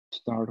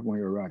Start when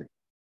you're ready.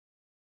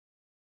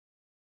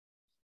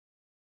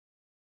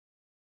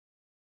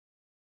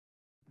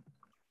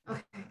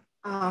 Okay.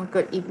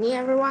 Good evening,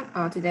 everyone.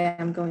 Today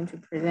I'm going to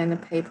present a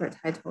paper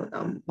titled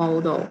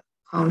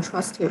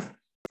Model-Contrastive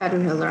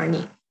Federated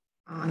Learning.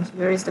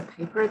 Here is the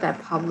paper that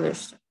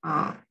published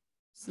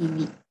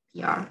CVPR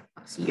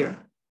last year.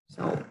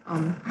 So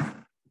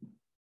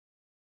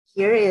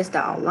here is the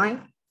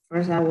outline.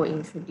 First, I will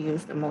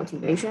introduce the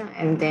motivation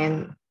and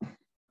then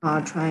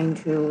trying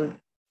to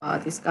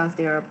discuss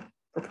their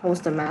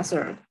proposed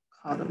method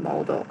called the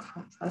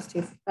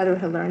Model-Contrastive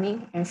Federated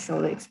Learning and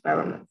show the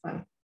experiment.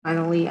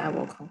 Finally, I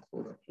will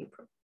conclude the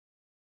paper.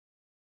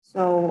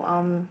 So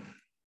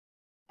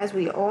as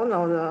we all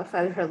know, the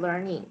federated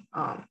learning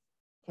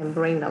can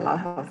bring a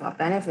lot of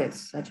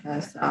benefits, such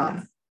as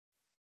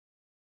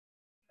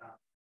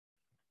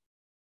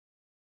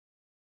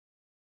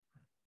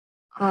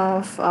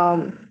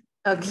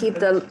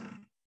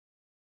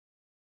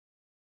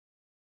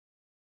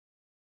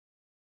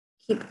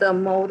keep the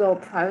model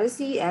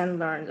privacy and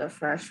learn the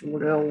fresh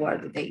real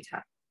world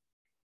data.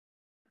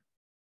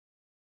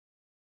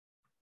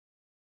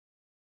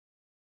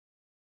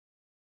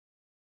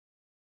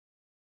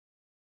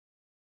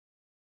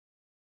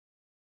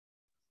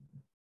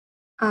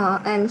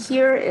 And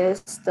here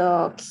is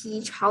the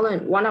key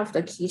challenge, one of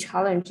the key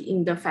challenges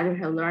in the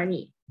federated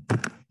learning.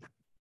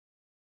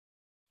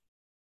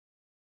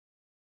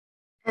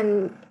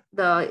 And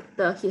the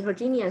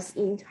heterogeneous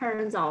in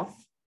terms of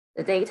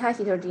the data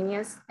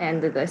heterogeneous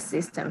and the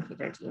system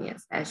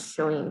heterogeneous, as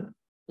shown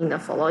in the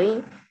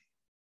following.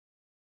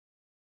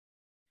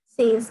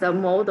 Since the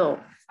model,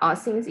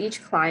 since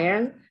each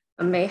client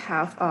may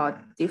have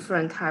a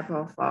different type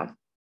of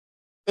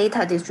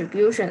data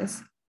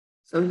distributions,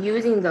 so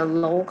using the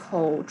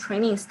local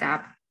training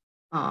step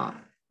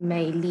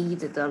may lead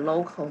the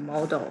local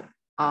model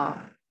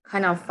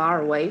kind of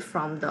far away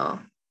from the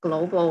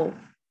global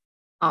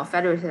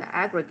federated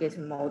aggregate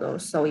model,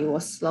 so it will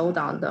slow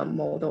down the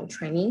model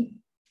training.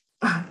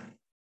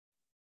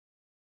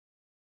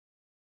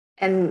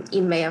 And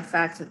it may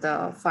affect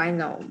the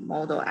final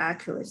model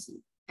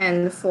accuracy.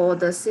 And for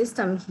the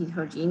system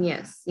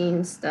heterogeneous,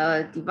 since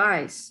the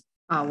device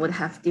would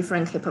have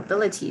different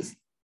capabilities,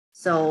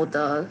 so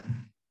the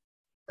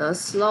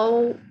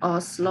slow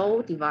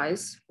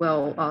device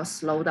will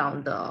slow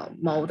down the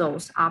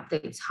model's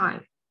update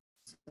time.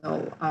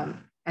 So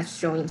as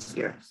shown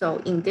here. So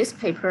in this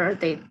paper,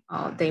 they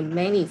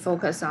mainly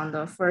focus on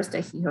the first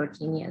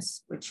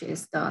heterogeneous, which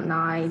is the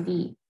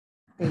non-ID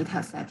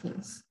data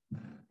settings.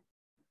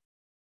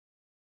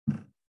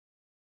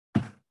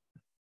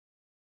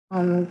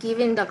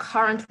 Given the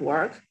current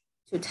work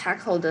to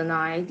tackle the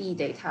non-ID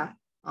data,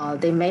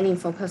 they mainly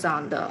focus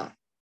on the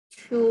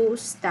two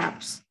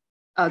steps.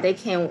 They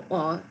can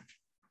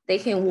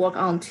work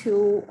on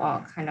two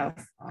kind of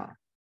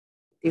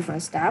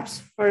different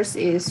steps. First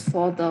is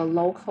for the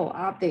local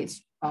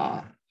updates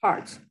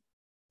part,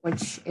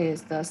 which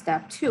is the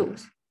step 2.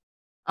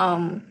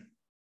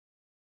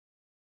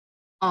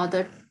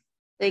 The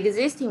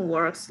existing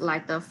works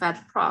like the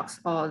FedProx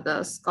or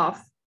the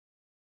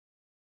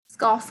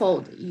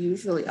scaffold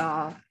usually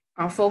are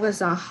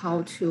focused on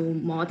how to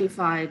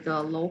modify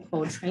the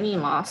local training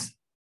loss.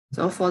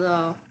 So for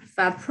the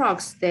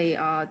FedProx, they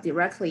are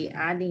directly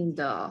adding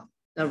the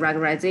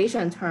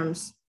regularization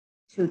terms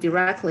to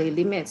directly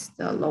limit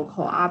the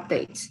local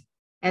update.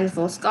 And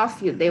for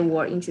scaffold, they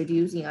were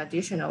introducing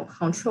additional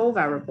control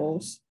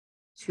variables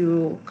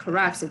to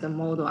correct the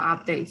model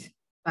update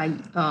by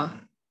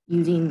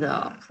using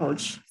the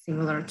approach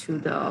similar to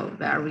the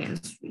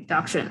variance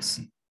reductions.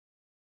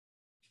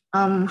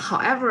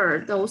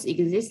 However, those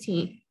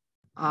existing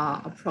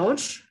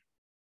approach,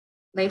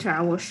 later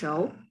I will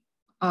show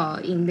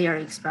in their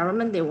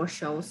experiment, they will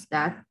show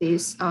that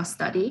this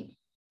study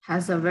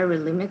has a very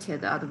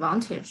limited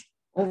advantage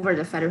over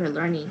the federated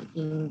learning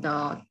in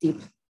the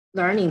deep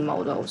learning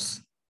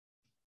models.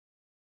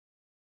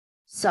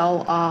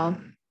 So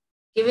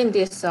given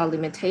this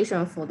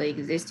limitation for the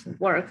existing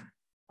work,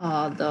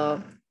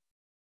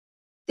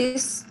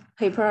 this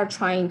paper are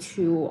trying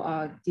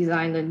to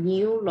design the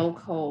new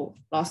local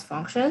loss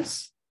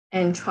functions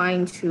and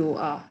trying to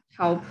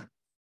help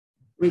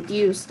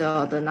reduce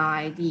the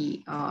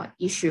non-ID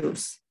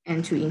issues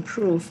and to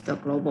improve the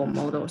global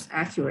model's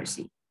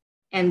accuracy.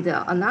 And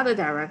another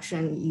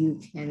direction you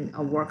can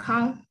work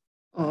on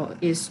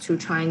is to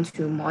trying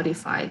to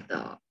modify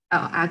the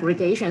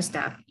aggregation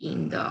step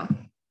in the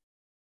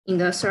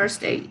third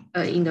stage,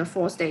 in the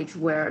fourth stage,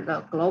 where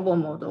the global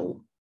model,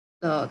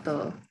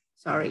 the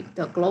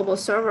global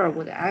server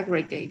would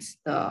aggregate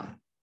the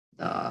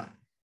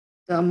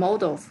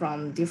model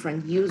from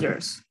different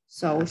users.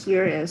 So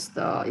here is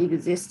the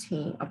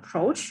existing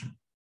approach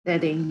that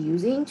they're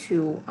using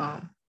to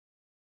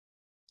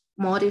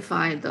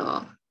modify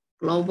the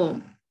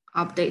global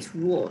update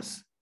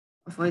rules.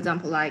 For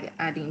example, like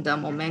adding the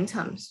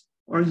momentums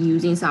or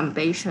using some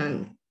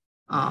Bayesian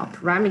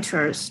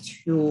parameters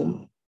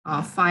to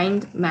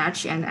find,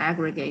 match, and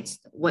aggregate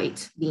the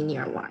weight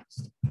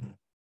linear-wise.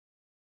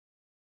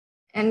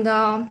 And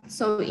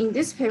so in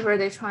this paper,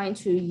 they're trying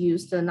to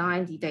use the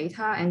non-ID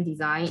data and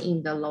design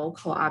in the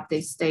local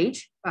update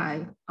stage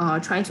by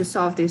trying to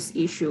solve this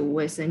issue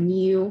with a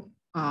new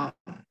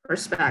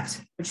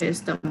perspective, which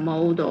is the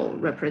model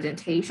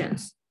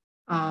representations.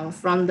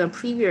 From the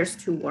previous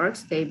two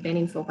works, they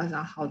mainly focus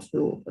on how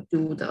to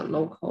do the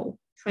local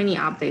training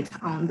update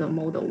on the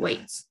model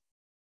weights.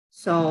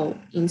 So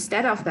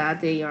instead of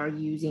that, they are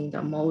using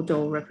the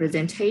model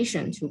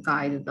representation to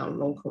guide the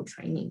local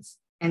trainings.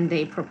 And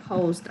they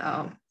proposed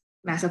a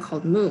method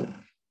called MOON,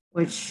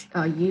 which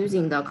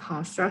using the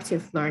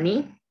constructive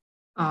learning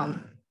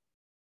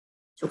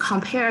to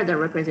compare the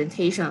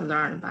representation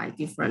learned by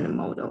different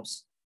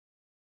models.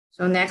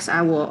 So next,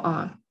 I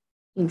will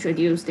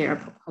introduce their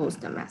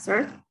proposed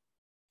method.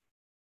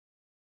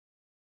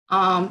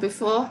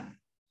 Before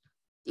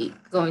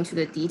going to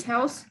the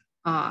details,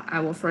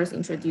 I will first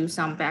introduce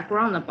some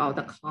background about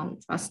the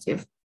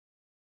contrastive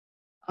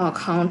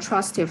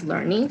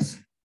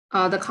learnings.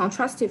 The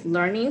contrastive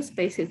learnings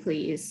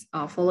basically is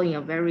following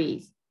a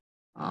very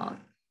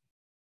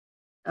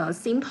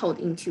simple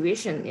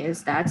intuition,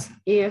 is that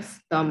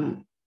if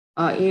the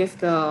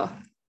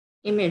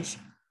image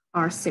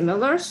are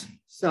similar,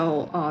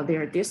 so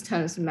their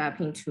distance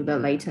mapping to the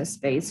latent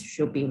space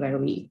should be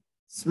very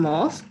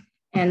small,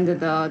 and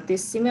the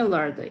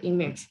dissimilar the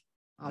image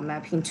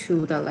mapping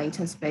to the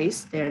latent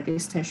space, their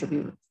distance should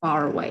be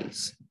far away.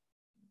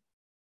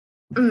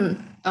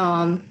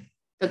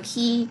 The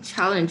key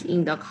challenge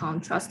in the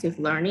contrastive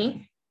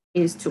learning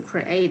is to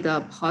create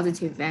the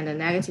positive and the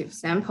negative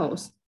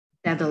samples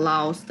that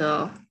allows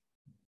the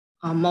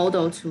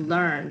model to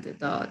learn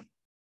the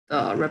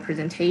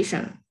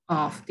representation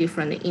of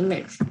different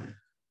image.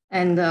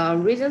 And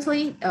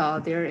recently,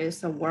 there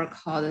is a work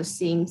called the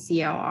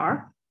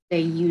CVPR. They're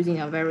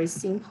using a very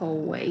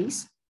simple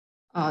ways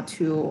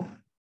to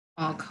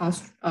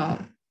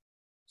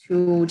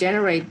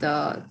generate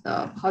the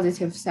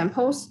positive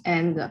samples,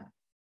 and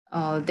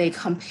they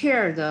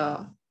compare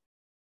they're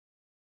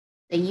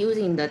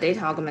using the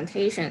data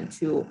augmentation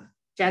to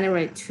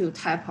generate two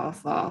type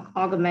of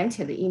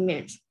augmented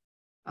image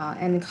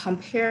and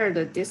compare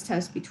the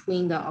distance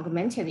between the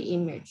augmented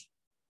image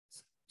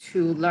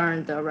to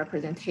learn the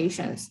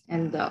representations.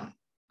 And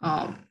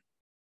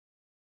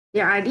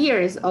their idea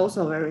is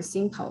also very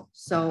simple.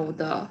 So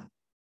the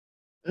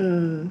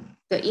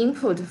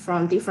input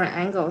from different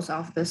angles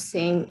of the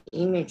same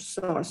image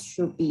source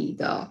should be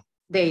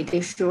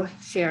they should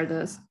share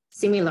the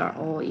similar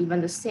or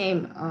even the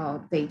same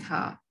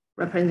data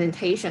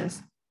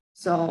representations.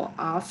 So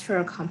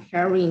after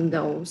comparing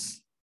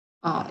those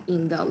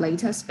in the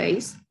latent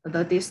space,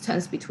 the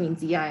distance between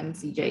Zi and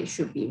Zj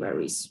should be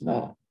very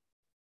small.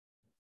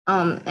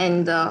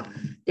 And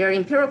their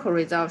empirical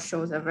result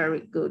shows a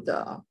very good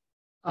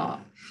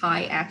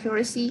high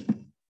accuracy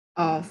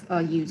of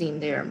using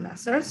their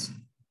methods.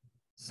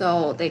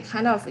 So they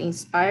kind of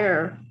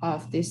inspire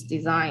of this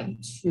design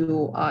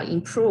to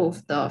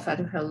improve the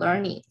federated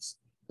learnings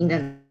in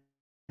the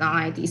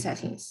non-ID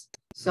settings.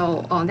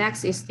 So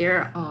next is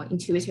their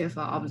intuitive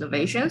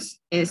observations,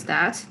 is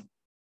that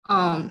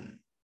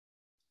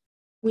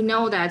we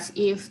know that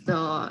if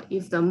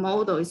the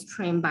model is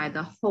trained by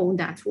the whole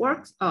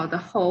network, the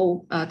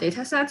whole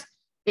data set,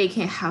 they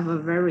can have a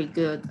very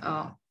good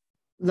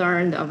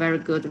learned a very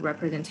good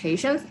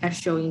representation, as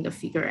shown in the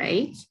figure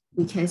 8.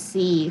 We can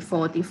see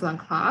for different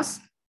class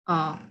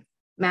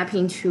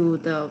mapping to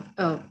the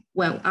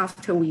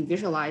after we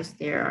visualize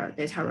their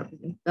data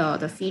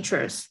the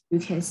features, you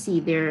can see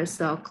there's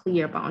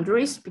clear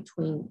boundaries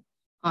between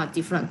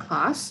different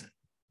class.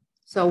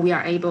 So we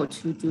are able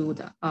to do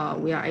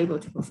we are able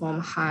to perform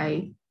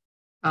high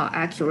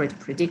accurate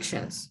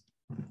predictions.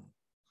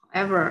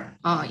 However,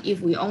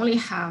 if we only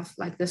have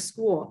like the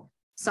school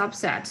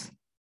subset,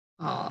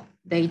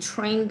 they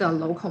train the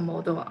local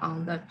model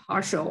on the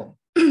partial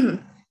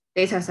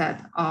data set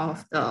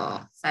of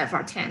the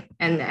CVPR.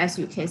 And as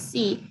you can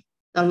see,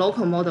 the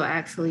local model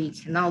actually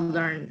cannot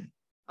learn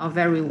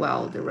very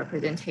well the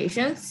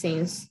representation,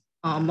 since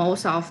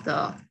most of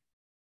the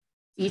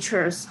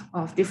features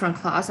of different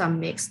classes are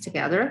mixed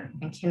together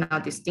and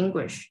cannot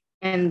distinguish.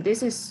 And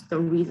this is the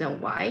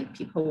reason why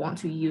people want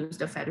to use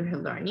the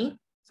federated learning,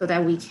 so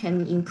that we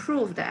can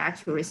improve the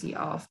accuracy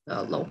of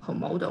the local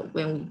model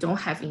when we don't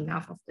have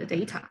enough of the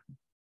data.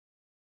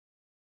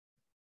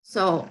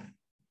 So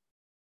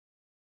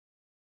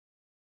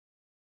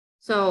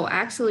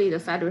actually the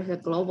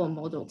federated global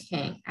model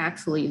can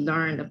actually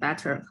learn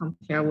better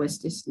compared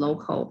with these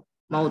local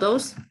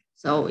models.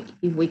 So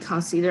if we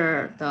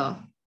consider the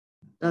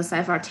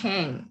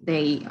CVPR,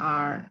 they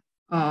are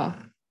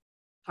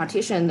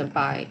partitioned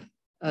by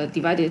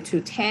divided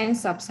to 10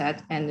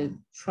 subsets and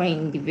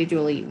trained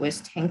individually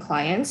with 10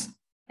 clients.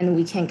 And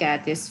we can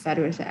get this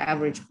federated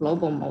average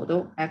global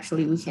model.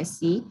 Actually, we can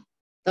see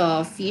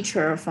the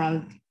feature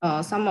from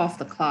some of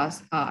the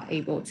class are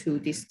able to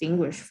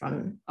distinguish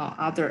from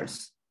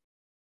others.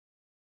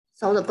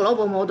 So the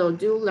global model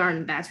do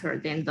learn better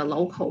than the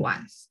local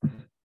ones.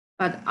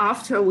 But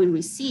after we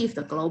receive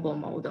the global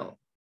model,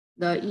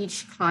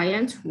 each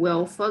client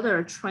will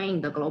further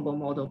train the global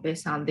model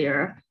based on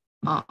their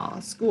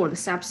scored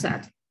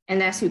subset.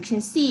 And as you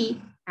can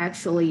see,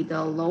 actually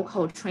the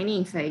local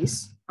training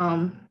phase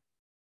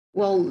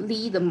will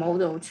lead the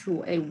model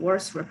to a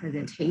worse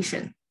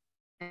representation.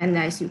 And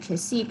as you can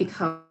see,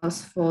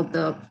 because for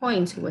the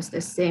point with the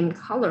same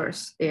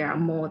colors, they are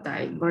more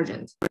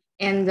divergent.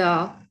 And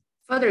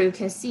further, you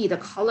can see the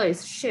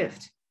colors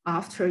shift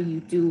after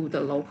you do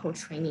the local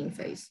training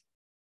phase.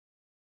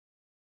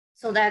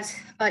 So that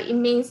it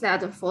means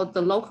that for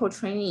the local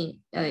training,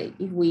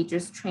 if we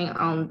just train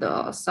on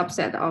the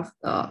subset of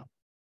the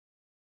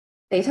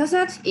data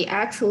set, it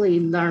actually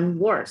learns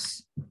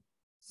worse.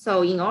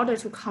 So in order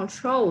to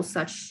control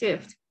such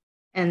shift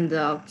and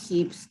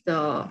keeps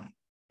the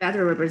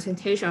better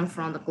representation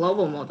from the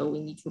global model, we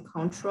need to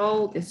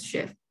control this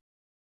shift.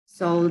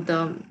 So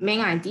the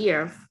main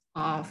idea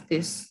of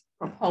this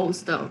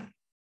proposed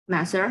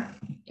method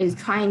is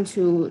trying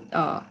to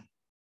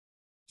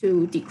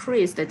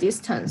decrease the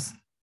distance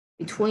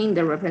between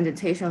the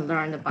representation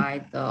learned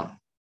by the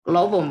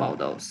global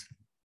models.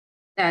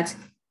 That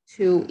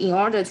in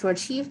order to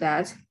achieve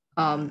that,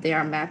 they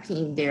are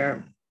mapping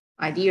their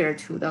idea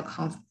to the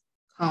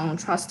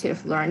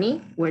contrastive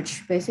learning,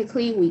 which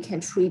basically we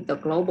can treat the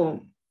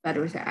global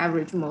Federated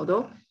average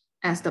model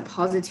as the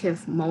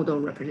positive model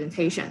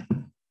representation,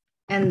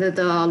 and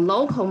the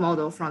local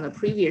model from the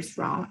previous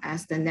round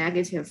as the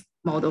negative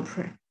model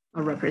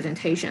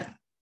representation.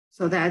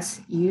 So that's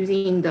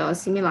using the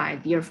similar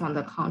idea from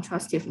the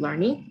contrastive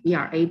learning, we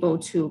are able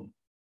to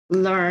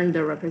learn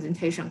the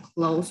representation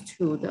close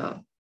to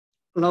the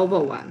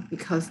global one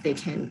because they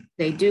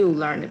do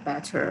learn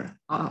better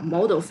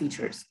model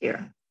features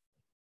there.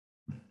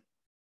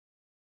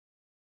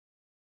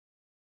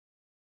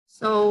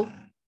 So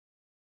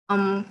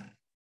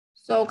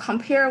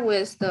compare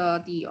with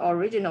the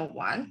original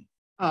one,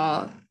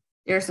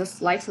 there's a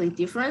slightly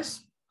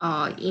difference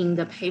in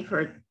the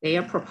paper. They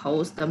are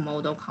proposed the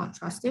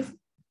Model-Contrastive.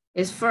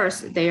 Is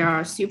first, they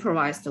are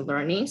supervised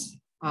learnings.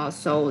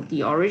 So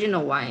the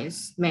original one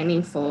is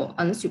mainly for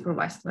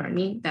unsupervised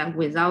learning that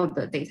without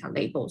the data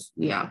labels,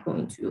 we are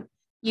going to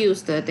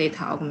use the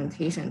data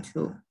augmentation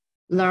to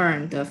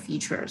learn the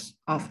features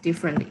of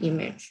different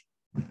image.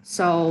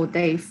 So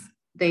they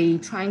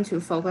trying to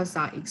focus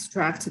on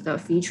extract the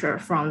feature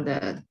from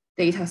the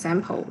data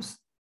samples.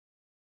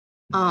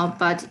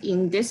 But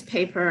in this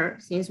paper,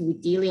 since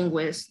we're dealing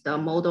with the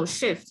model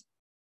shift,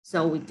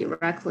 so we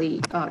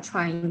directly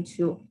trying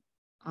to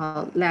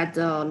let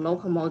the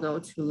local model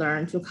to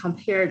learn to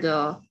compare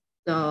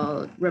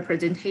the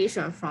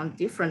representation from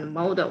different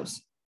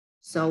models.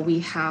 So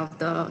we have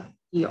the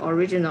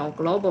original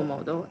global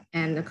model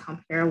and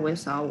compare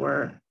with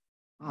our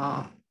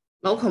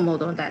local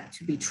model that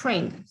to be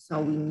trained. So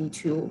we need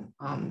to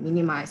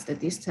minimize the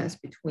distance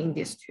between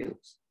these two.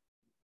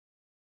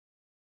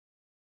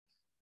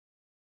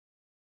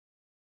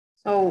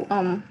 So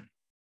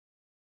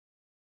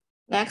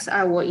next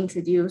I will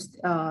introduce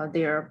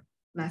their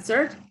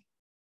method.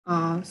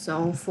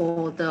 So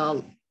for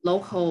the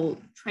local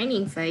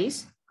training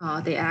phase,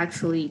 they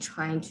actually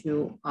trying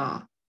to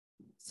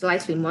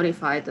slightly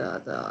modify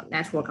the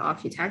network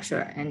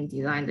architecture and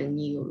design the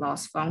new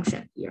loss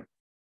function here.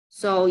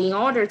 So in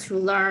order to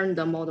learn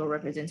the model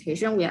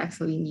representation, we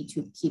actually need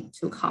to keep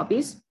two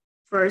copies.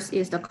 First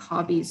is the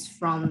copies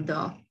from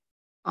the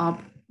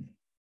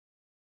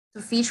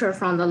feature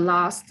from the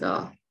last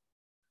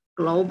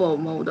global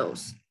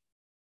models.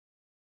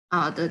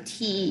 The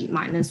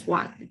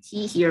T-1, the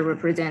T here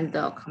represent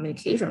the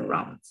communication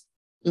rounds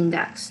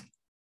index.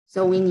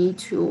 So we need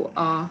to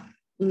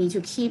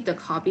keep the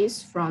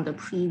copies from the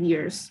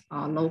previous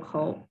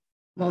local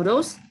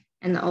models,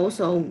 and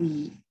also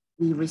we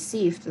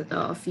received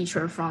the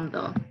feature from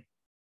the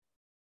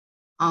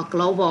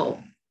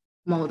global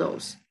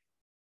models,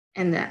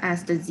 and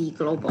as the Z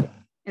global,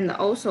 and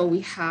also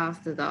we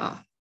have the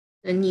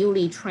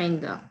newly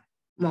trained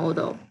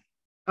model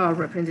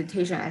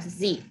representation as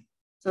Z.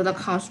 So the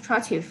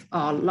constructive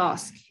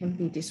loss can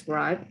be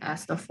described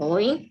as the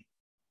following.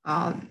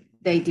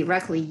 They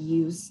directly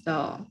use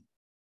the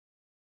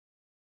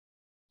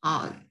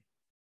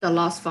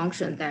loss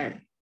function that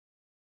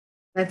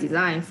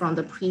designed from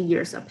the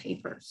previous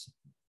papers.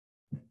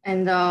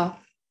 And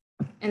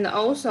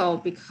also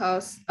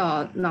because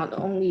not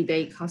only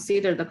they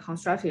consider the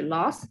constructive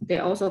loss, they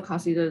also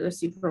consider the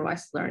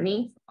supervised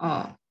learning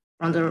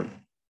from the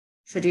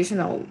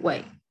traditional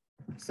way.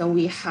 So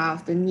we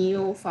have the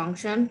new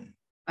function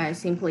by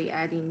simply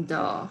adding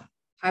the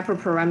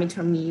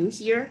hyperparameter mu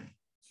here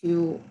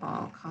to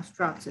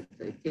construct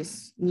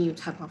this new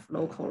type of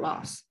local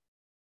loss.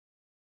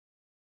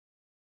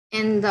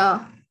 And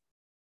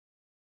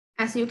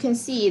as you can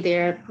see,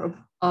 their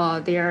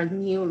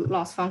new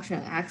loss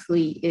function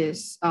actually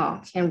is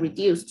can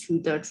reduce to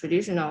the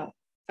traditional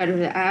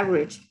Federated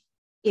average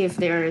if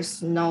there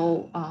is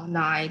no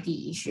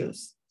non-ID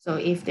issues. So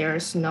if there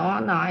is no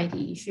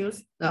non-ID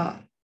issues, the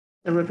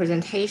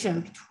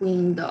representation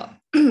between the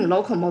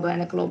local model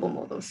and the global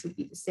model should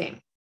be the same.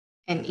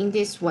 And in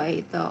this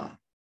way, the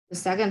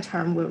second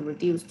term will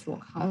reduce to a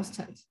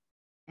constant.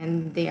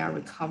 and they are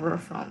recovered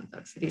from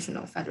the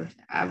traditional federated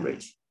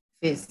average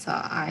with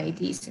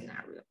IID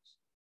scenarios.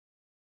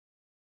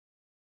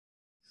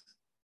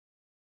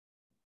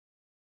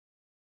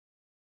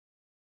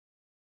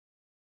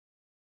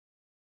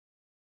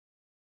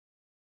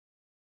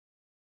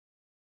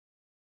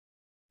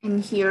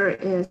 And here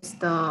is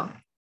the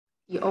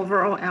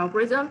overall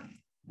algorithm.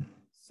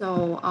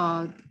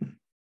 So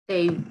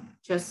they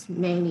just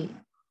mainly,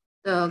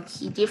 the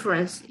key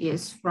difference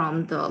is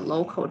from the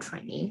local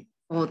training.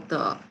 For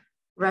the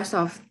rest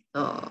of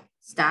the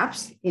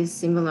steps is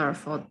similar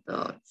for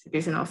the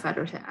traditional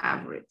federated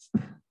average.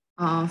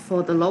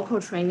 For the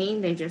local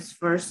training, they just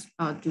first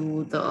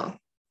do the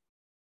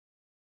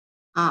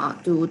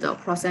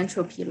cross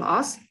entropy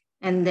loss,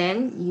 and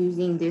then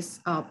using this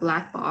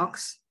black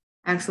box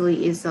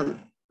actually is a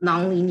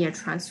nonlinear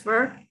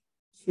transfer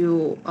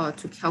to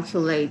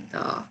calculate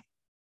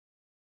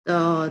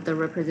the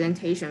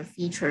representation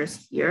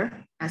features here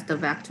as the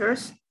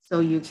vectors, so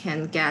you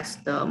can get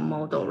the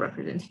model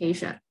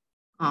representation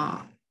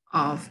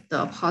of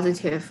the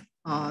positive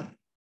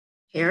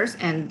pairs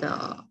and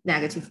the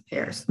negative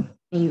pairs,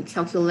 and you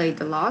calculate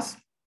the loss,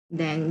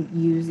 then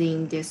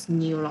using this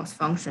new loss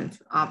function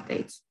to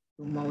update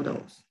the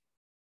models.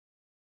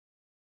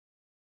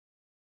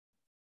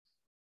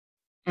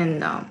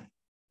 And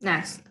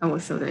next, I will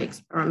show the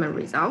experiment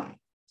result.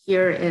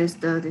 Here is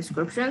the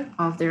description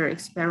of their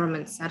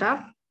experiment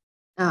setup.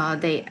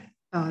 They're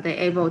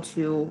able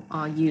to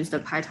use the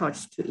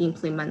PyTorch to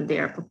implement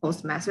their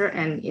proposed method,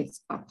 and it's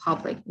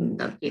public in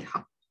the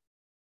GitHub.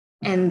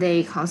 And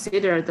they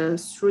consider the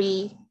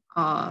 3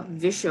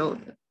 visual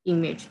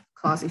image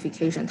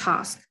classification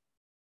tasks.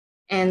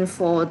 And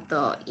for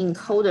the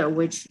encoder,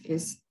 which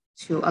is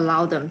to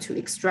allow them to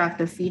extract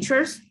the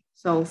features.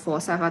 So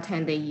for Cypher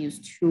 10, they use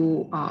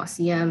 2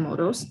 CNN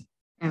models.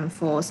 And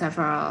for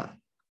Cypher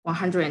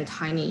 100 and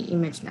Tiny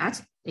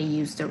ImageNet, they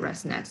use the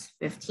ResNet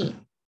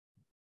 15.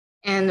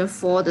 And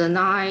for the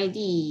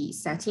non-ID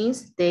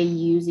settings, they're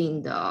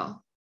using the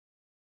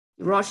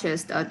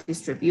Roche's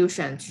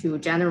distribution to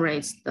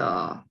generate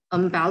the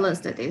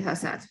unbalanced data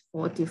set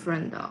for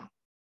different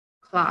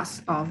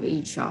class of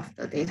each of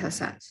the data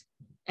sets.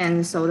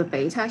 And so the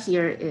beta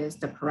here is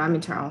the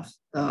parameter of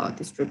the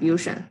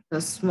distribution.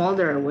 The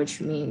smaller,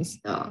 which means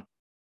the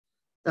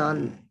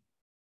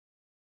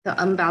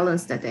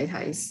unbalanced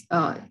data is,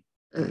 the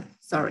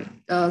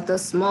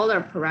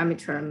smaller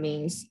parameter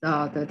means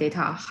the data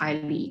are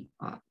highly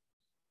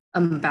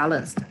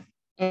unbalanced.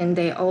 And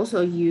they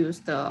also use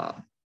the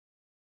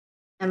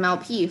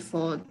MLP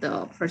for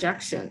the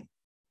projection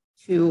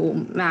to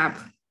map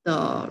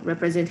the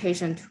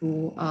representation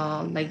to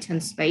a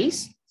latent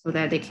space so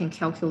that they can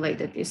calculate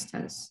the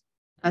distance,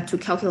 to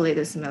calculate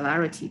the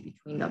similarity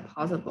between the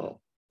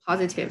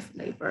positive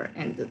labor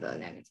and the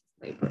negative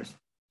labors.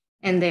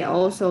 And they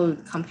also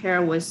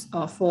compare with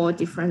 4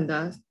 different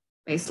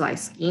baseline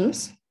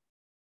schemes.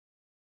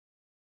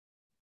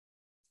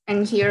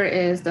 And here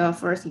is the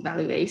first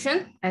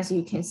evaluation. As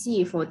you can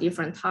see, for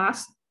different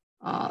tasks,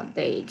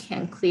 they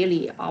can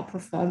clearly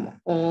outperform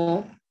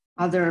all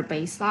other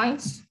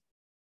baselines.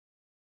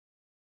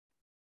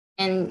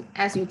 And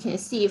as you can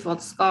see for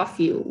the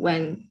Schofield,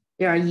 when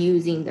they are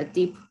using the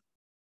deep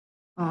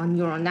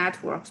neural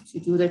networks to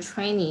do the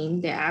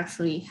training, they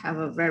actually have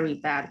a very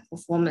bad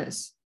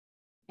performance.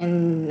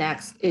 And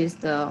next is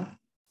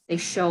they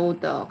show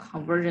the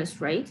convergence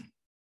rate.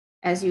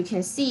 As you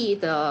can see,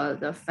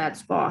 the Fed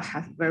score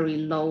have very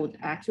low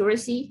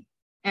accuracy.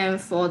 And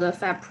for the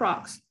Fed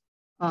procs,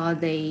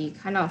 they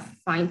kind of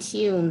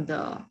fine-tune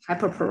the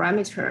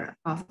hyperparameter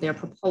of their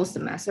proposed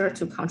method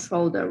to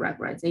control the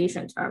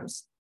regularization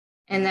terms.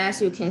 And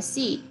as you can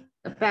see,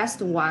 the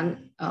best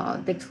one,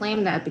 they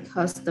claim that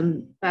because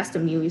the best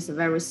mu is a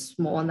very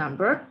small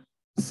number,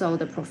 so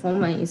the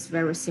performance is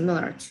very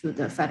similar to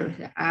the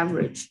federated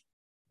average,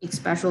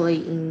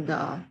 especially in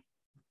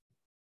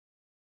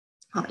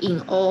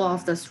all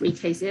of the 3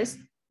 cases,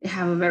 they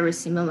have a very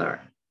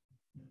similar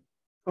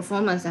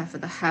performance as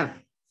the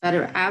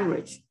federated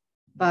average.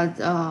 But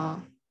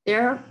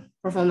their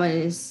performance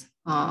is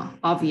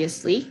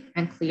obviously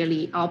and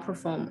clearly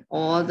outperform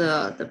all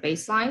the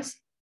baselines.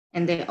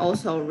 And they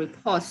also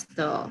report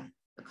the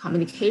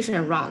communication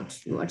around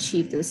to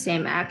achieve the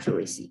same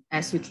accuracy.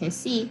 As you can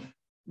see,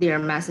 their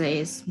method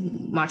is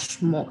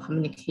much more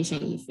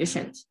communication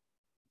efficient,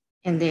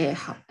 and they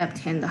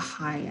obtain the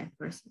high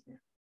accuracy.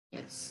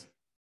 Yes.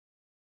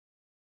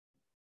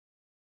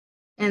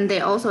 And they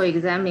also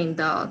examine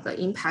the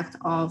impact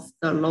of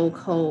the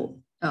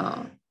local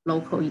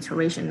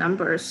iteration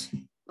numbers,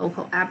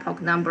 local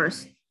epoch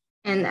numbers.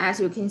 And as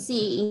you can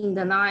see in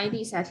the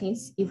non-ID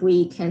settings, if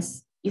we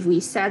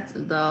set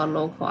the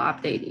local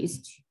update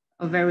is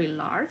very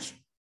large,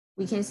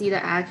 we can see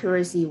the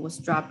accuracy was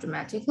dropped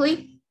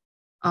dramatically,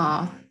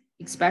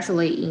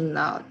 especially in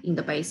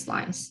the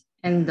baselines.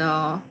 And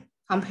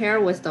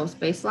compared with those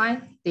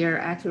baselines, their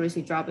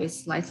accuracy drop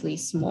is slightly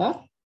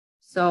small.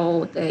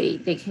 So they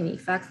can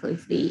effectively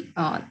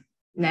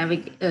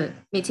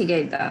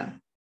mitigate the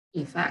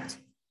effect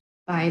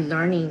by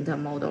learning the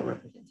model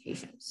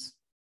representations.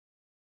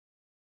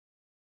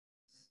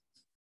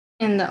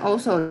 And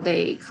also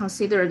they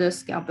consider the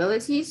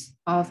scalabilities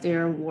of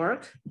their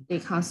work. They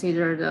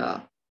consider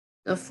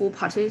the full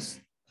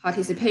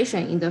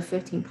participation in the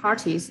 15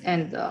 parties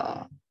and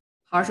the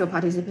partial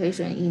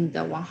participation in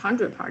the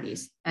 100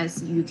 parties.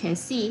 As you can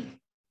see,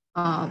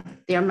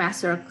 their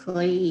method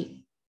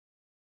clearly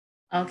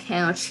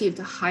can achieve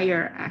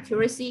higher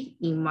accuracy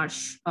in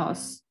much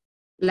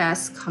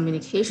less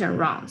communication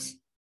rounds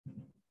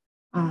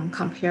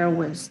compared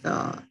with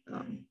the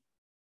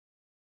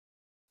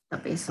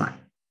baseline.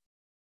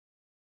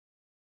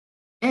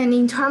 And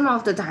in terms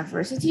of the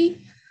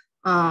diversity,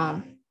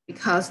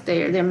 because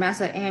their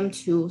method aim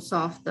to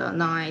solve the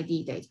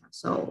non-ID data,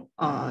 so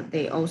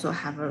they also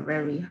have a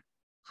very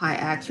high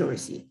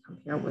accuracy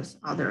compared with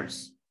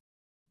others.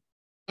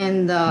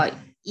 And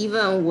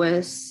even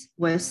with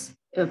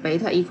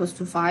beta equals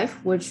to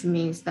 5, which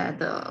means that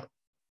the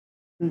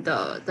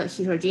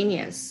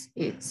heterogeneous,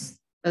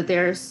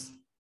 there's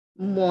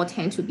more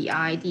tend to be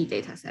ID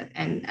data set.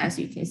 And as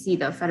you can see,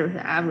 the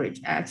federated average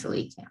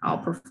actually can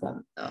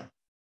outperform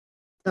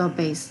the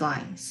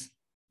baselines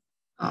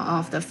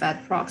of the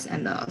FedProx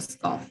and the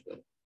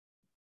Schofield.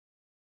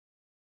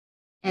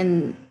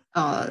 And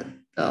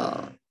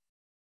the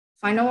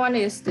final one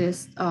is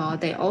this,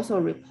 they also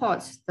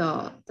report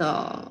the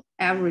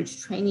average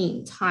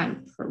training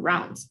time per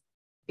round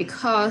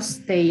because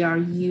they are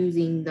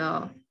using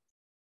the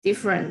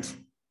different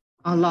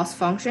loss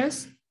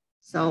functions.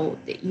 So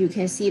you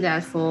can see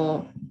that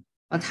for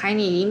a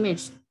tiny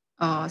image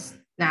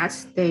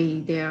net,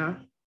 their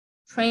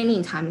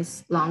training time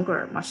is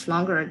longer, much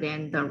longer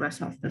than the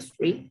rest of the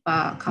street.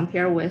 But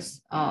compared with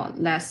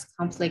less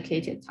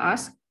complicated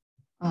tasks,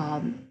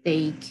 their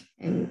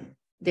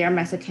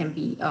method can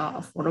be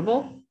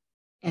affordable,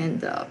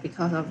 and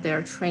because of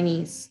their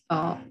trainings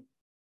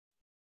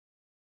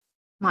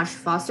much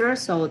faster,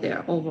 so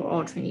their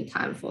overall training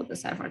time for the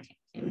cipher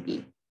can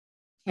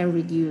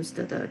reduce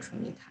the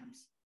training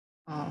times.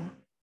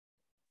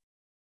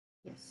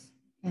 Yes,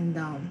 and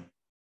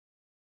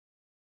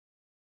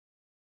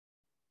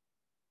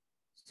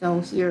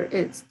so here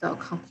is the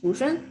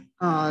conclusion.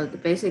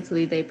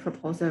 Basically, they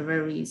propose a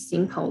very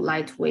simple,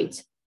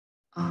 lightweight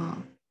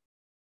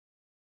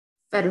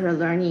federated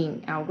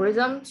learning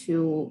algorithm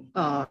to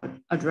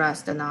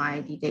address the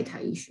non-ID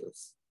data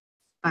issues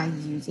by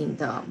using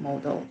the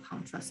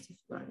model-contrastive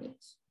learning.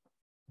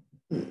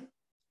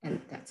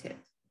 And that's it.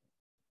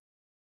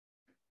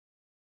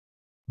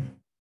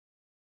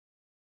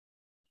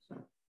 So,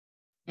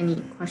 any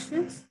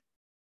questions?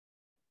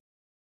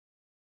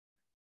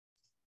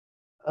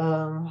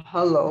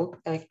 Hello.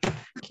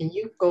 Can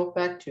you go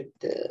back to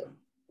the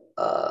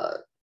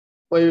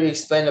where you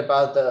explained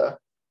about the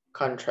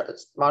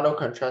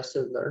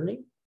model-contrastive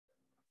learning?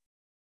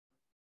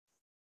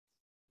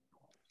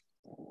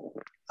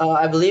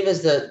 I believe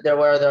is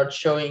where they're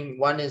showing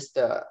one is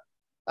the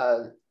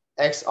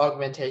X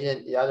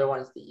augmentation, the other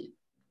one is the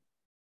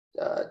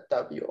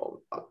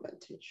W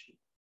augmentation.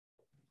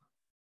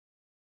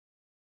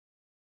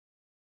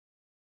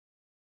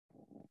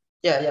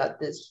 Yeah,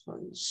 this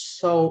one.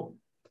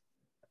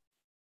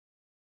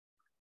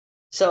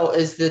 So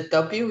is the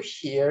W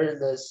here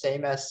the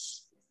same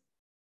as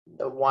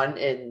the one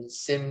in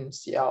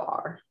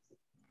SimCLR?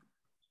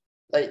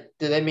 Like,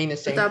 do they mean the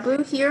same? The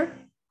W here?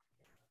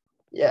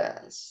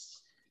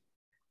 Yes.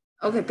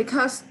 Okay,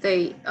 because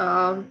I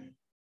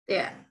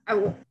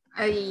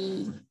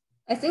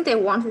think they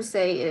want to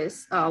say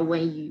is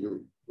when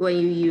you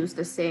use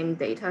the same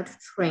data to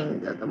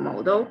train the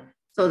model,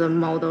 so the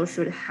model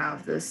should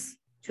have this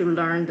to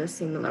learn the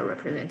similar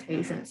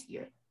representations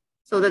here.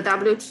 So the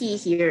WT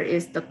here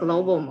is the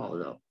global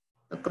model,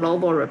 the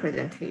global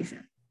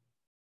representation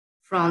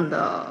from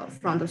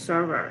the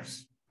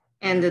servers,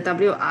 and the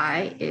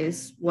WI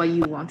is what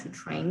you want to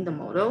train the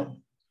model,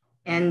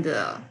 and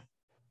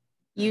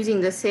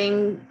using the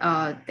same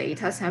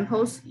data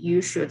samples,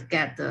 you should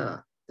get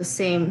the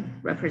same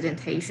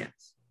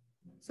representations.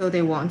 So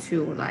they want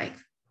to like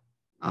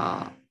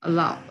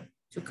allow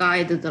to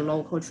guide the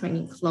local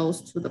training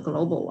close to the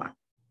global one,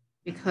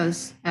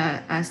 because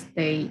as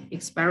the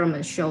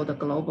experiments show, the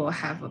global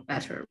have a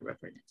better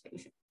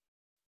representation.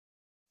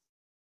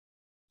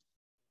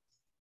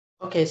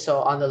 Okay, so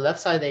on the left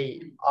side,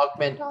 they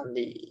augment on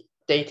the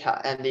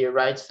data, and the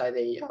right side,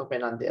 they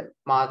augment on the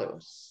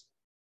models.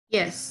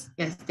 Yes,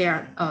 they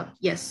are.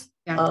 Yes,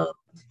 they are.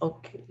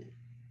 Okay.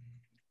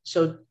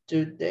 So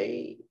do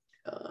they?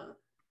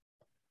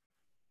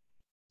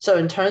 So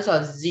in terms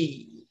of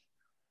Z,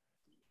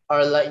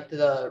 are like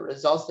the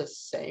results the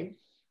same?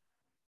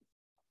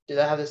 Do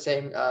they have the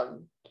same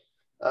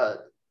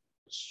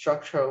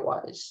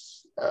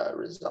structure-wise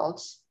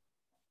results?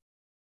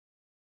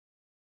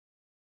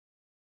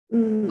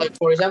 Like,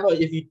 for example,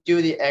 if you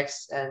do the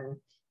X and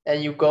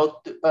you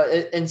go to,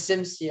 in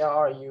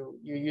SimCLR, you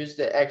use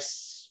the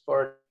X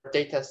for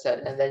data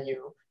set, and then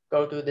you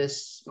go to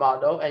this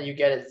model and you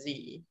get a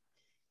Z.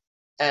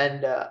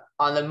 And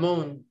on the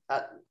Moon,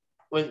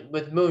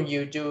 with Moon,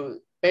 you do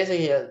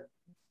basically a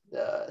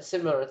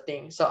similar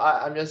thing. So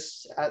I'm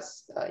just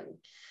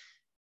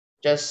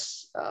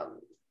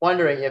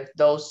wondering if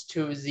those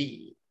two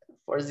Z,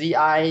 for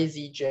ZI,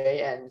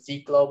 ZJ, and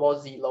Z global,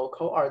 Z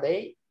local,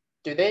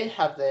 do they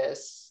have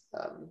this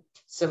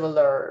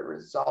similar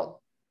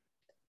result?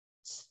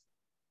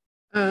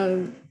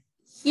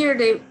 Here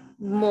they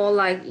more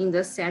like in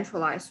the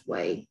centralized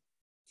way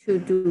to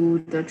do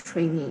the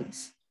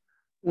trainings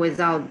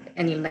without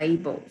any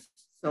labels.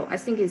 So I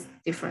think it's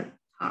different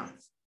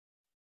paths.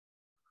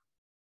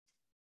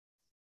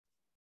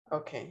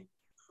 Okay,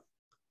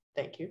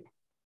 thank you.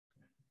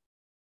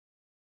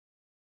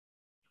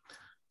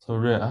 So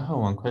Ray, I have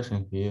one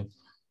question here.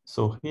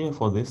 So here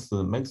for this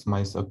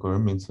maximize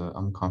agreement,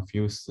 I'm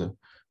confused.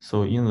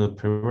 So in the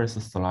previous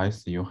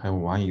slides, you have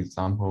one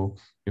example.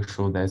 You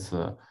show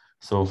that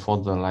so for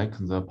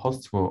the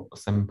positive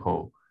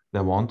sample,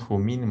 they want to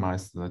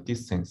minimize the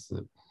distance,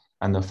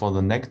 and for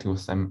the negative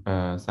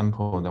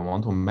sample, they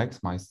want to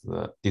maximize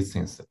the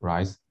distance,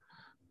 right?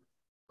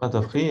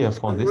 But here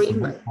for this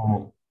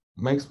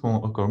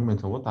maximum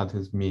agreement, what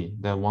does it mean?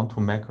 They want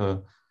to make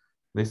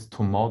this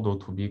two model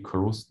to be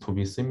close, to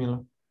be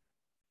similar?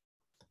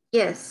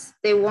 Yes,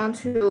 they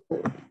want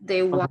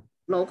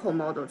local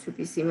model to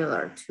be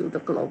similar to the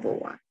global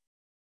one.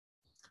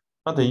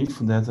 But if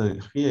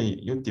that here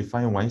you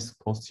define one is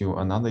positive,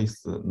 another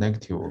is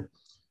negative.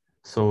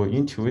 So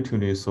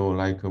intuitively, so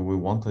like we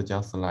want to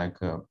just like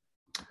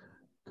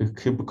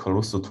keep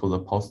close to the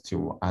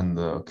positive and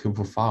keep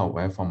far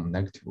away from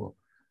negative.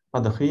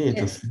 But here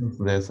it seems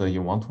that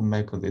you want to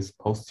make this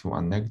positive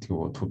and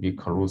negative to be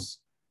close.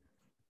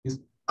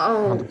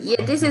 Oh,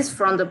 yeah, this is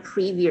from the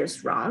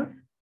previous round.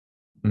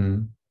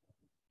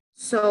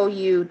 So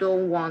you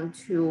don't want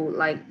to,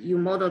 like, your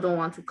model don't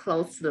want to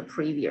close to the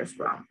previous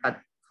round, but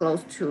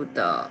close to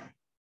the,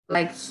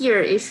 like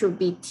here, it should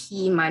be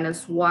T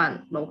minus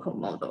 1 local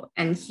model.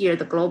 And here,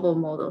 the global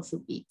model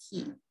should be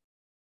T.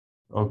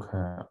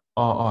 Okay.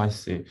 Oh, I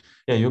see.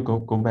 Yeah, you go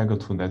back to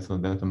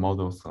that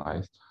model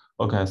slide.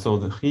 Okay, so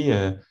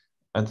here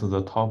at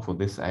the top of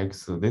this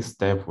X, this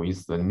step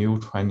is the new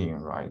training,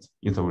 right?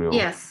 It will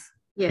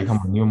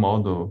become a new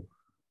model.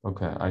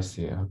 Okay, I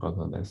see. I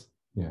got this.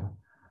 Yeah.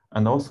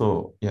 And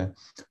also, yeah,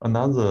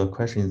 another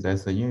question is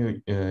that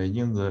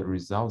in the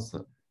results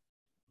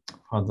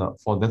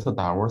for that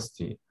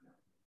diversity,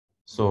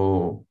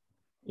 so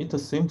it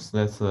seems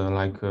that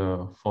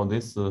for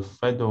this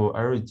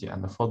Federated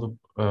and for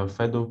the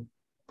Federated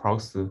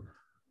proxy,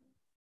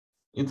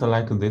 it's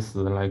like this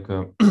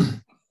for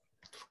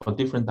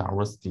different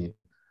diversity,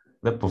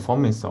 the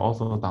performance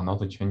also does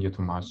not change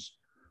too much.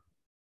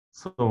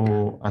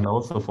 So, and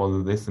also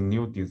for this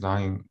new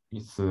design,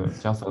 it's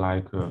just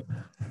like 2%,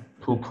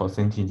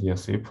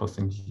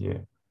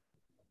 3%.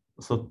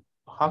 So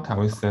how can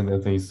we say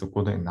that it's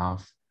good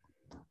enough?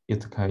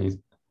 It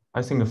can,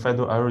 I think the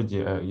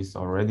Federated is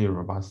already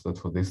robust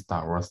to this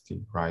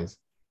diversity, right?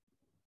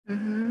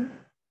 And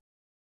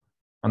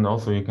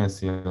also you can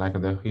see like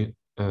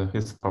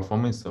his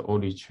performance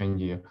only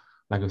change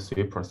like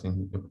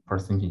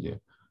 3%.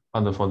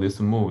 But for this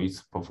move,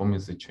 its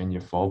performance change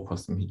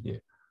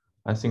 4%.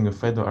 I think the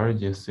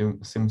Federated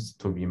seems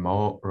to be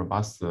more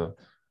robust to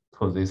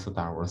this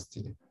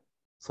diversity.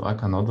 So I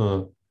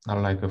cannot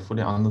like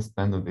fully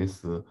understand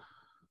this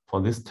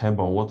for this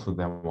table what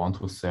they want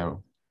to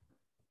sell.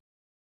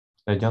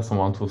 They just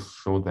want to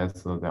show that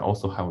they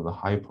also have the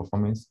high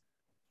performance.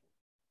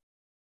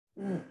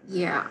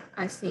 Yeah,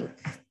 I think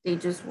they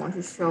just want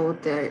to show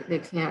that they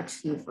can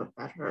achieve a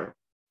better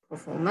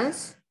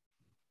performance.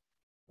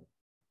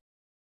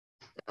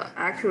 The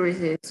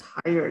accuracy is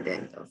higher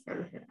than the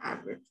Federated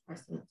average. I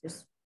think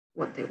just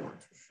what they want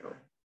to show.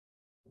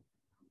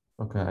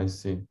 Okay, I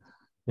see.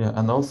 Yeah,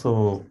 and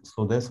also,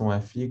 so that's one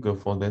figure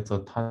for that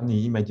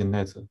tiny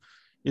ImageNet.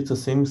 It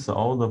seems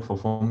all the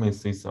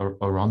performance is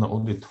around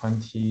only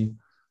 20,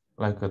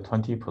 like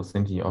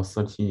 20% or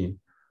 30.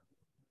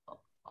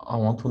 I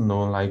want to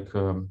know like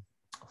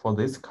for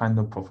this kind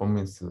of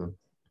performance,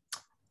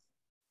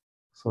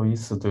 so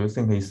do you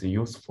think it's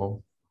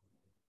useful?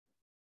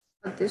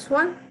 This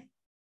one?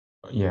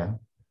 Yeah.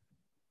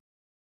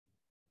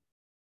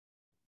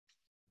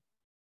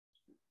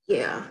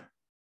 Yeah.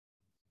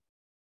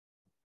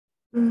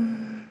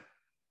 And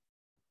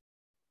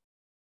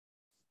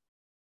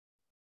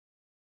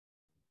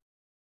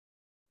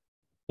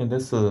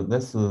that's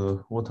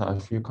what I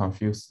feel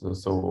confused.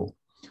 So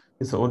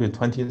it's only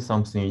 20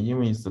 something,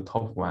 even it's the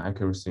top one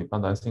accuracy,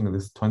 but I think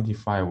this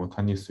 25 or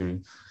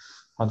 23,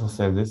 how to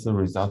say this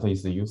result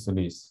is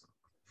useless.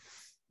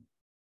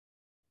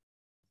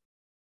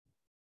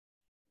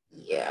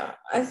 Yeah,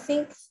 I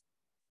think,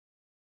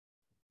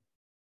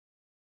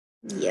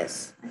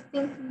 yes, I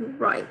think you're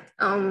right.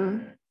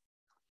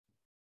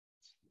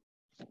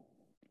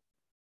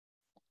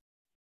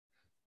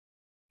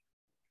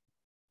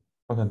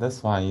 Okay,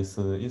 that's why it's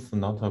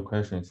not a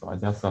question. So I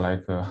just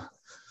like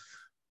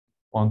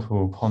want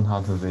to point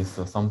out this.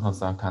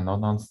 Sometimes I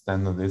cannot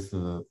understand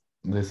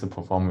this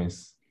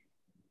performance.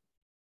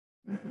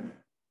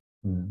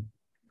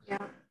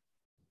 Yeah.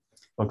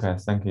 Okay,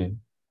 thank you.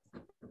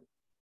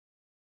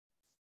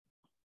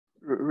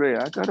 Ray,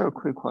 I got a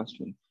quick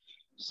question.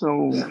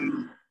 So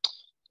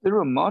There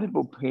are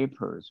multiple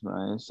papers,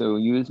 right? So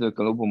use the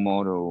global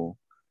model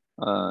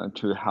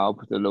to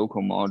help the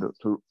local model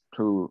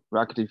to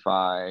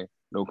rectify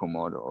local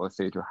model, or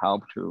say to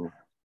help to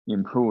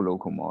improve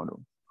local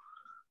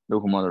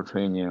model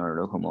training or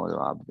local model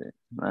update,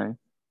 right?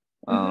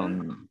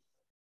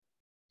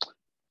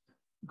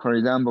 For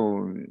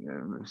example,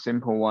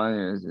 simple one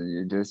is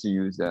you just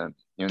use the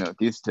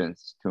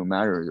distance to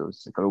measure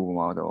those global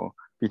model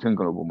between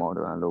global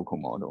model and local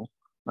model,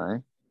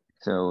 right?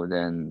 So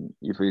then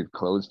if it's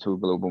close to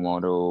global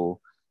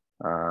model,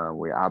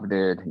 we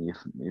update.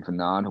 If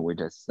not, we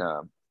just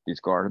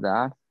discard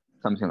that,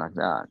 something like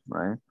that,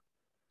 right?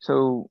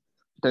 So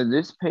does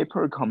this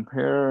paper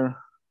compare?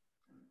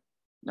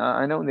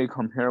 I know they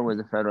compare with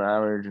the federal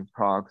average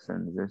prox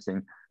and this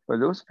thing, but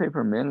those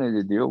papers mainly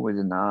they deal with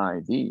the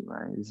non-ID,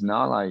 right? It's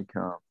not like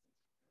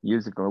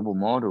use a global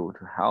model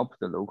to help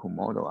the local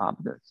model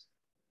updates.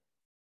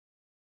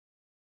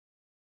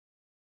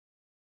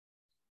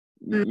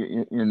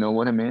 You know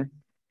what I mean?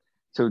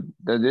 So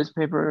does this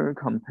paper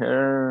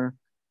compare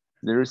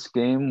their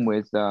scheme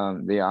with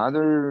the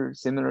other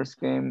similar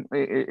scheme?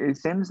 It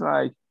seems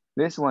like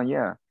this one,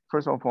 yeah.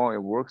 First of all, it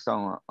works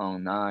on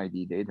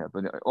non-ID data,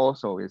 but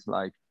also it's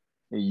like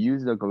it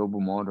uses the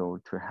global model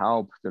to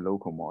help the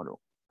local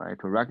model, right?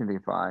 To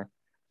rectify,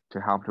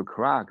 to help to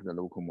correct the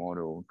local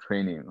model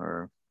training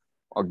or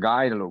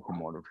guide the local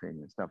model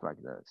training, stuff like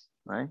this,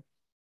 right?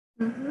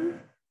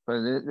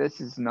 But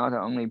this is not the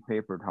only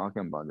paper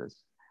talking about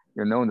this.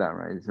 You know that,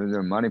 right? So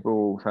there are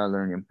multiple federal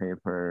learning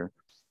paper.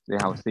 They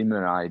have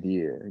similar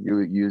idea.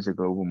 You use a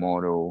global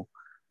model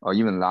or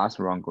even last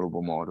round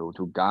global model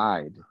to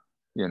guide,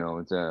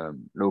 the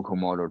local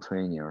model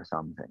training or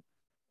something.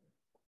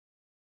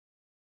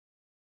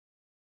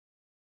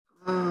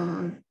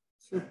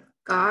 To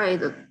guide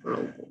the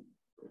global.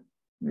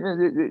 Yeah,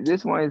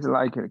 this one is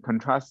like a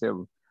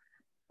contrastive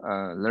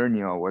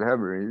learning or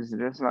whatever. It's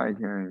just like,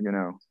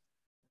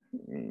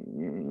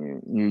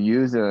 you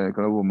use a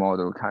global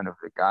model kind of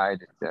to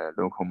guide the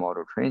local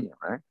model training,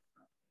 right?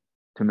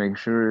 To make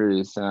sure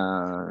it's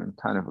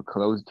kind of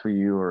close to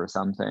you or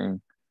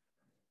something.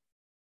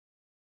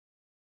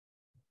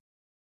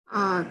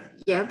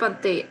 Yeah,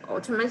 but they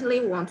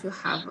ultimately want to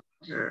have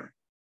a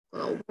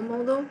global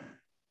model.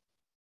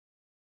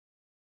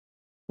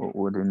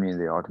 What do you mean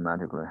they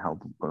automatically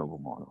help global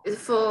model?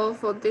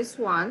 For this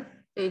one,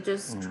 they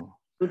just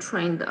to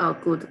train a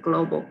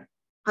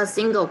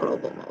single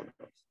global model.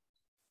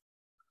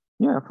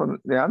 Yeah, for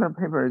the other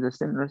paper is the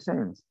similar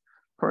things.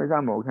 For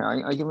example, okay,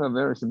 I give a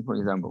very simple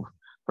example.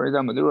 For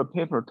example, there were a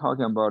paper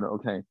talking about,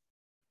 okay,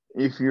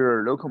 if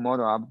your local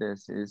model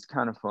updates is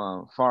kind of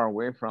far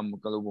away from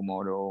global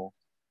model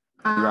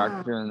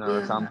direction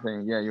or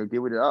something, yeah, you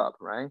give it up,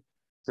 right?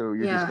 So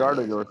you discard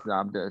those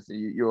updates.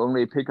 You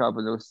only pick up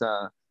those,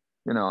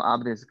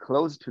 updates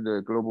close to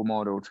the global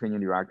model training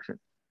direction,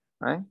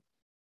 right?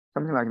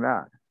 Something like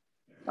that.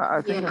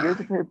 I think this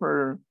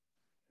paper,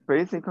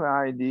 basically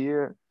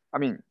idea, I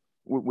mean,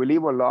 we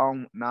leave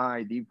alone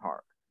non-ID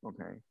part,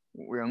 okay?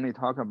 We only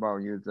talk about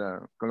use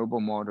a global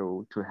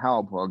model to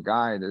help or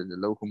guide the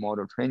local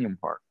model training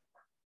part.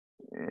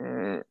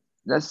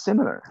 That's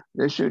similar.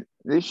 They should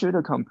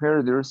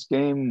compare their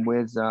scheme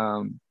with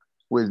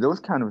those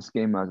kind of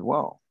scheme as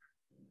well.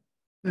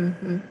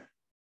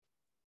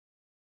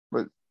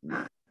 But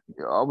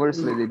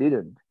obviously they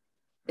didn't.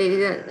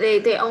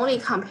 They only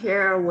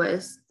compare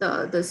with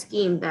the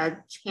scheme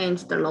that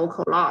changed the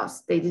local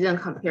laws. They didn't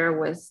compare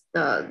with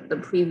the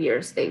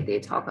previous. They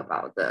talk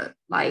about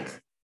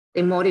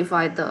they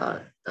modified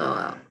the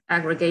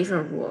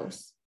aggregation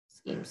rules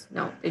schemes.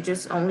 No, they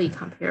just only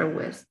compare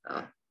with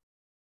yeah.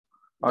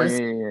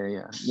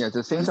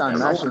 The things I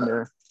mentioned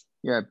there,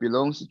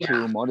 belongs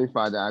to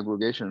modify the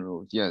aggregation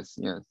rules. Yes.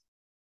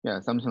 Yeah,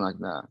 something like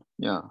that.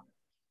 Yeah.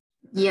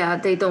 Yeah,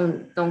 they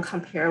don't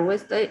compare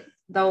with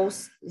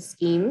those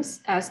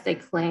schemes as they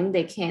claim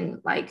they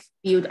can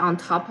build on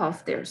top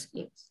of their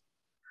schemes.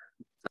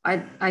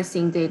 So I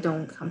think they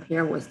don't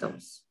compare with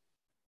those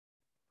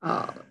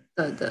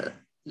the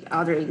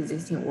other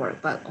existing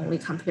work, but only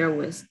compare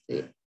with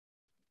the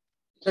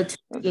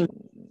scheme,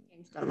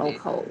 the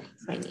local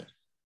training.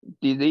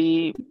 Did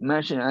they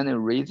mention any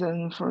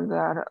reason for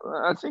that?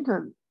 I think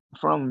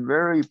from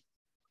very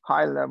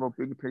high level,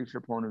 big picture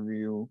point of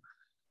view,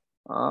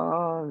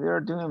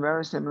 they're doing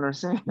very similar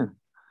things.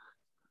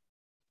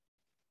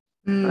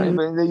 Right?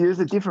 But they use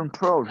a different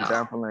approach,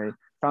 definitely.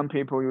 Some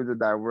people use the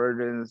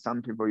divergence,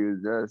 some people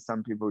use this,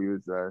 some people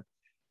use the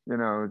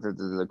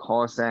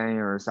cosine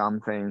or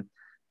something.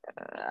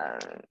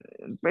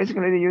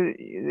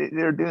 Basically,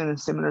 they're doing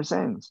similar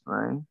things,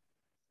 right?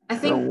 I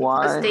think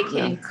because they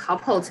can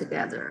couple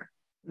together.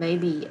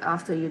 Maybe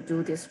after you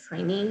do this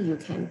training, you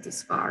can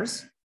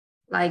disperse.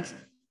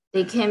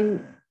 They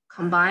can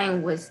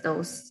combine with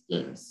those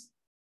schemes.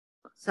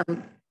 So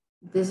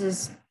this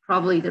is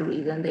probably the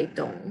reason they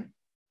don't.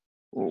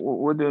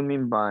 What do you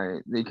mean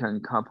by they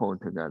can couple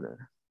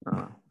together?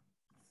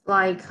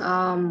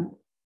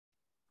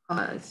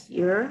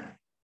 Here,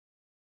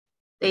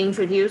 they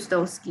introduce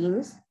those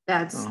schemes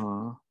that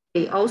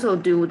they also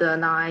do the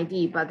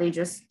non-ID, but they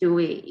just do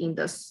it in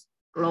the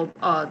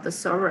the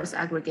server's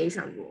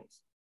aggregation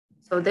rules.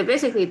 So they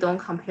basically don't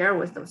compare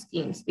with those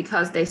schemes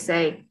because they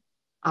say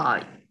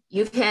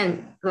you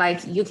can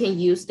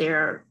use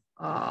their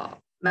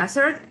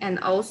method and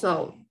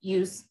also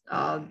use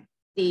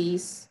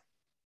these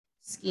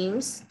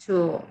schemes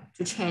to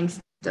change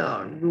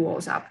the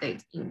rules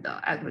update in the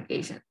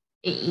aggregation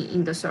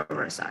in the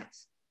server side.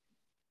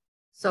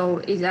 So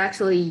it's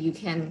actually, you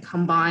can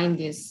combine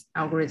this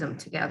algorithm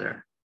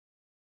together.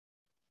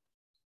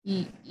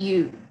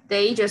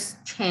 They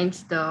just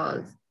change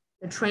the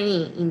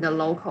training in the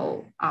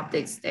local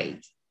update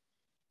stage.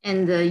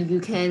 And you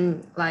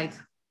can, like,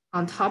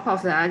 on top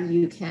of that,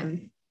 you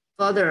can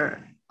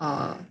further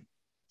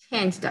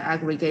change the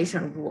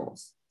aggregation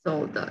rules.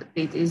 So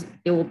it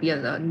will be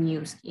the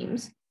new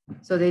schemes.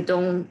 So they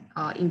don't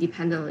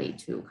independently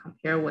to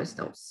compare with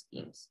those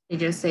schemes. They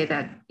just say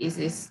that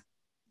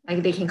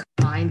like they can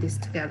combine this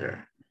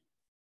together.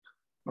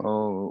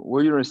 Oh,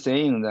 what you're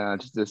saying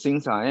that the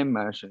things I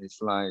mentioned is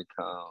like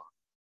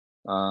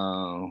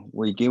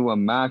we give a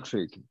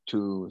metric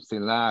to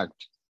select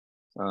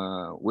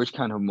which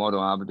kind of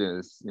model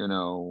updates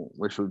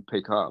we should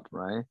pick up,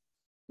 right?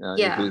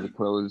 Yeah. If it's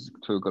close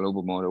to a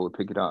global model, we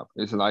pick it up.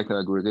 It's like an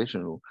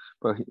aggregation rule.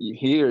 But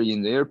here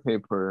in their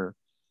paper,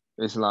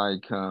 it's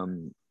like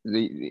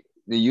they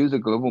use a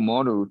global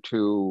model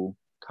to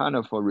kind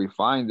of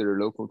refine their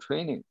local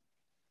training.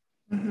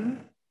 Mm-hmm.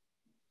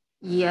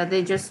 Yeah,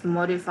 they just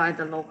modify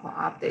the local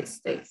update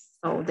stage.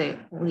 So they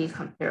only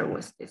compare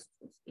with these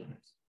two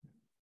schemes.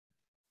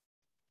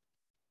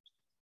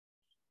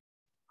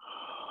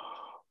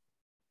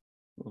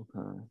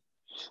 Okay.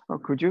 Oh,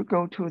 could you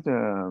go to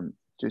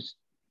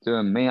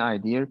the main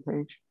idea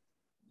page?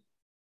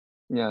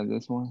 Yeah,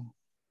 this one.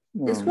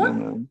 No, this one?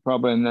 No,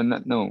 probably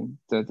no.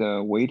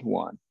 The weight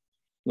one.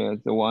 Yeah,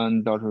 the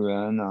one Dr.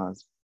 Yuan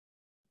asked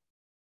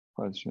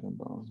question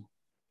about.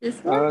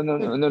 This one?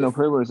 No,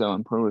 previous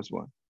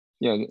one.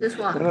 Yeah. This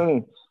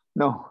one?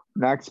 No,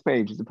 next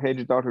page. The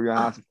page Dr. Yuan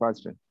asked a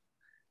question.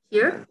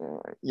 Here?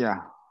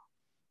 Yeah.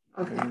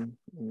 Okay. Let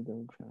me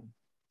double check.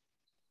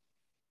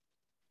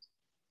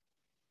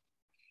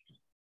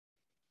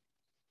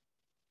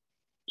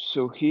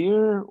 So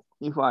here,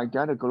 if I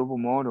get a global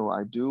model,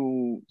 I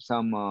do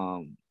some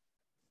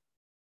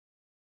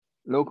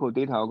local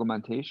data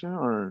augmentation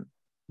or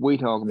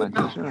weight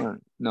augmentation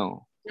or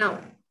no? No.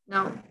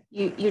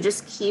 You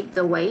just keep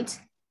the weight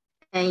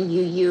and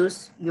you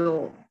use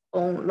your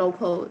own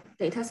local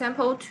data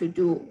sample to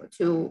do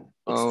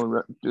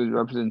the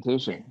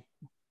representation.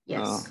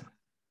 Yes.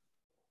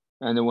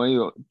 And when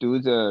you do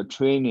the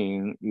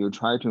training, you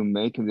try to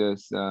make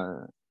this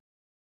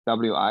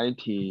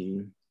WIT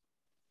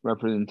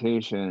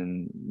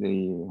representation,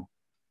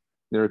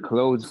 they're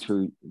close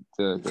to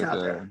the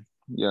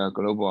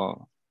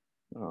global.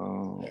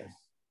 Yes.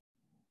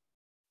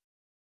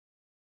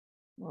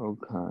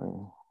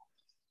 Okay.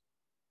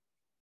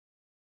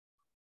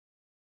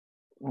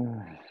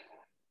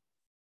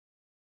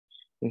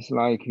 It's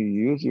like you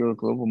use your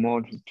global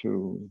model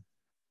to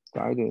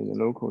guide the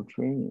local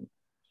training.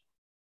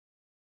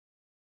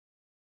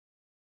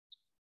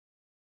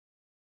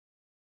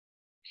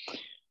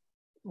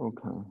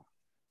 Okay.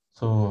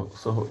 So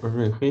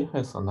Ray, he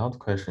has another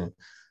question.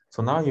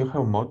 So now you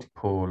have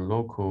multiple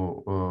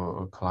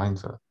local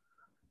clients.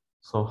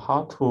 So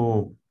how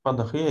to,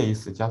 but here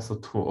is just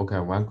two, okay,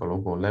 one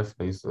global, left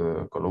is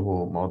a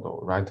global model,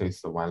 right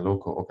is one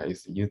local, okay,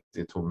 it's easy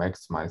to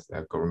maximize the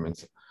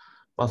agreement.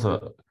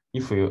 But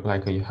if you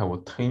you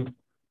have 10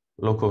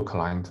 local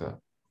clients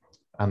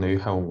and you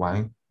have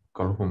one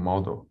global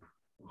model,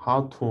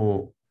 how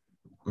to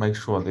make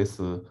sure this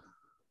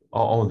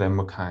all of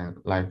them can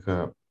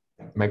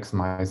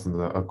maximize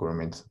the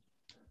agreement?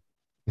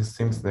 It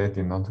seems they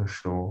did not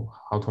show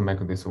how to make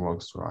this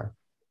works, right?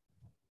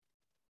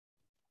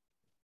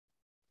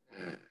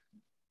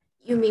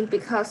 You mean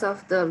because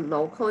of the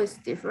local is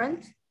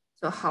different?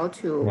 So how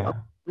to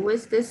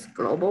with this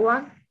global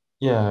one?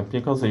 Yeah,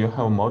 because you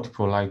have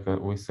multiple,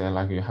 we say,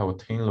 you have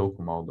 10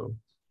 local model.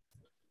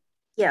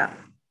 Yeah.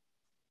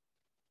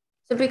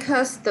 So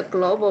because the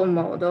global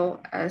model,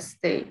 as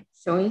they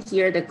showing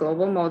here, the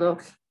global model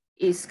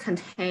is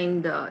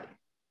contained the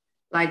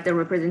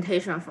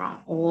representation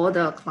from all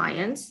the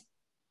clients.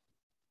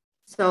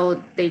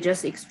 So they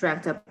just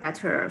extract the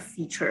better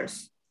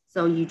features.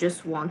 So you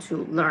just want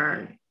to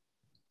learn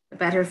the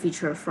better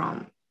feature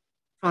from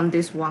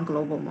this one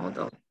global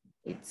model.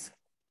 It's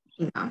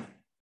enough.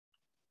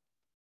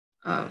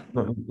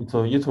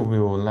 So it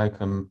will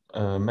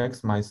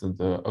maximize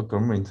the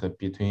agreement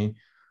between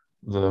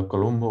the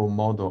global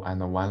model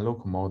and one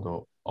local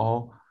model,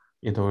 or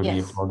it will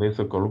be for this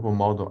global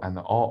model and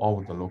all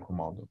of the local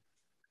model.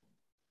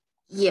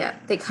 Yeah,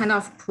 they kind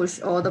of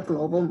push all the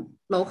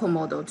local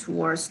model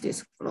towards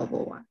this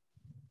global one.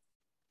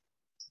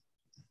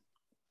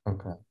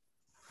 Okay.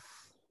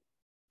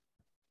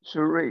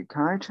 So Ray,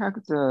 can I check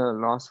the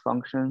loss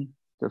function,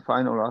 the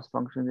final loss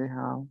function they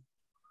have?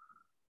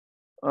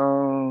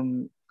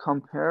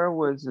 Compare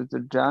with the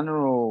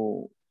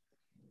general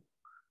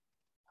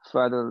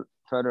Federal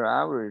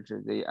average,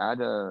 they add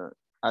the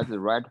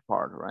right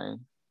part, right?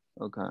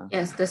 Okay.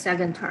 Yes, the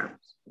second term.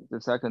 The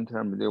second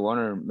term, they want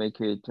to make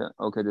it,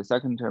 okay, the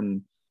second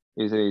term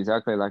is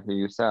exactly like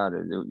you said,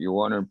 you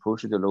want to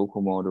push the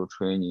local model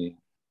training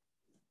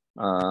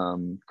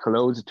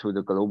close to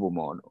the global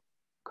model,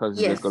 because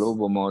Yes. the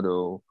global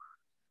model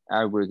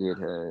aggregate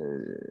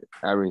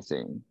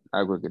everything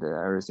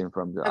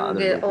from the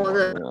Aggregate other all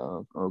the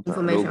model. Okay.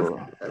 information Local.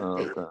 from the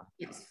data. Okay.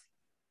 Yes.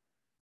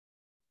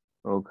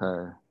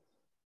 Okay.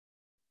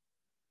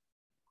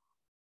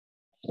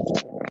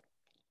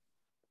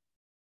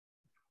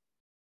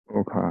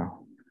 Okay.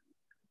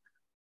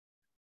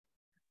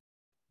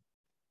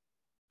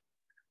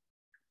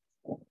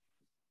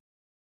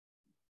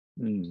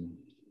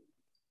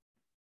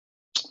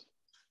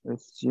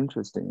 It's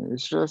interesting.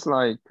 It's just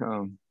like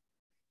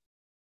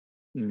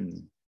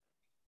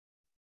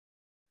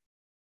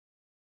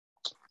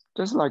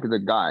just like the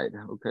guide,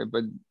 okay,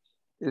 but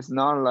it's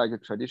not like a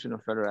traditional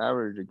federal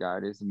average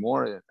guide. It's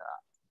more than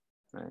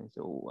that, right?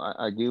 So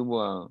I give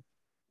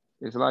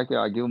it's like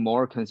I give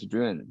more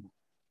constraint,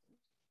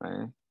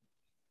 right?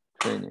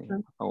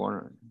 Training. I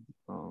want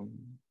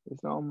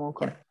it's not more.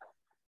 Yeah.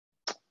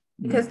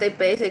 Because they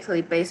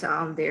basically based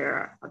on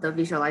the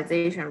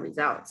visualization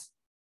results.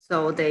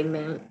 So they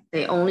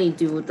only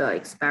do the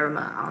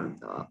experiment on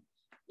the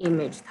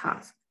image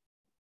task.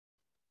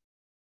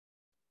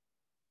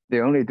 They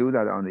only do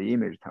that on the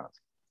image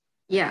task.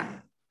 Yeah,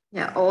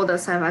 yeah. All the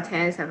Cypher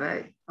 10,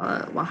 Cypher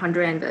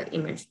 100, and the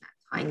image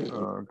tiny.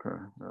 Okay.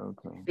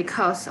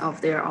 Because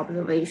of their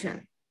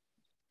observation,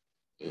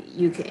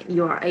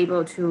 you are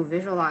able to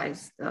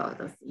visualize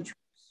the features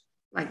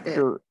like that.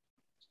 So,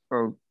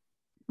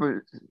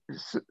 but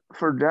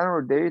for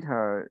general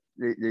data,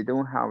 they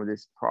don't have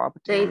this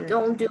property. They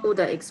don't do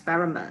the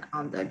experiment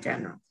on the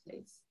general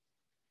case.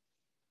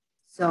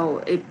 So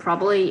it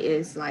probably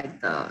is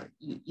like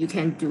you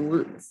can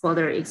do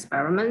further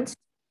experiments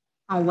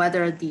on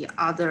whether the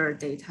other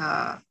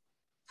data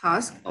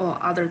task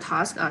or other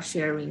tasks are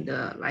sharing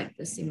the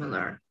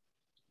similar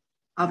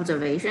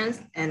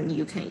observations, and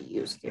you can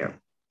use their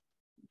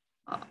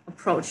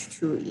approach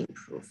to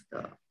improve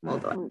the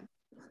model.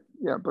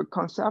 Yeah, but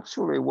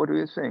conceptually, what do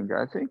you think?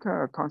 I think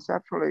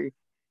conceptually,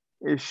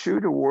 it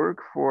should work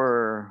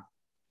for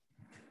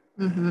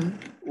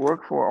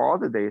all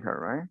the data,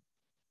 right?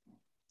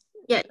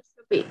 Yeah, it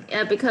should be.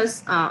 Yeah,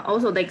 because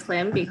also they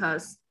claim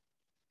because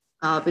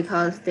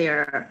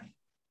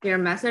their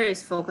method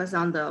is focused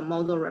on the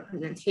model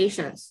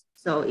representations,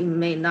 so it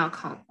may not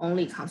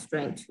only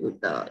constrain to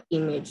the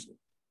image,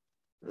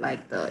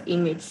 like the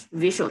image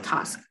visual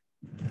task.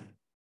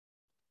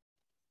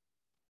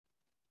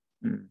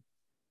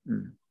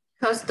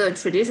 Because the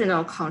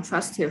traditional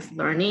contrastive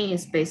learning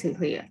is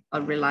basically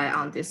rely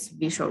on this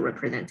visual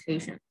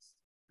representations.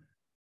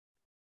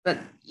 But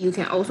you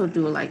can also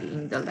do like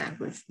in the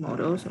language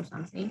models or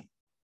something.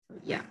 So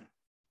yeah,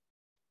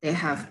 they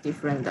have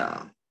different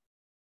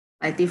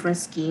different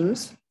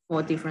schemes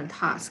for different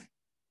tasks.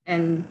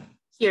 And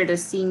here the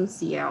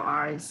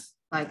CVPR is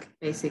like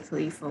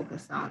basically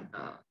focused on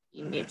the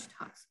image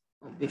task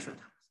or visual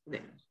task.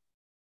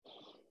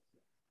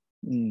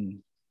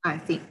 I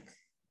think,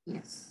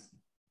 yes.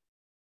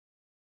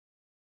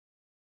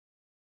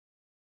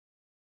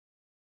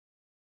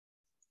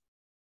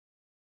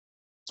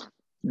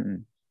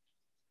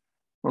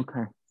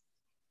 Okay.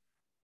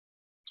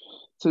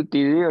 So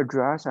did they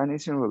address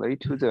anything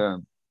related to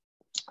the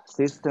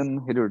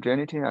system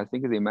heterogeneity? I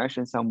think they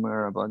mentioned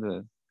somewhere about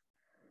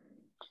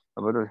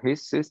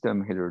his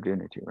system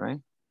heterogeneity,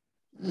 right?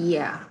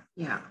 Yeah.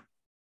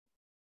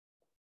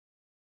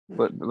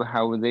 But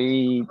how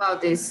they about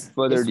this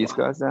further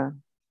discuss that?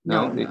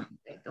 No, they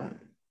don't.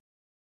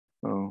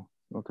 Oh,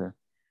 okay.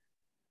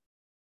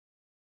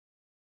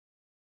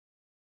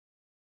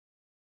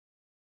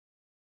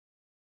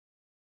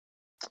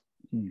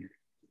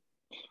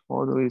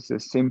 Although it's a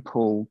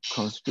simple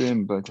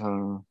constraint, but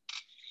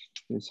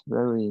it's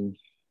very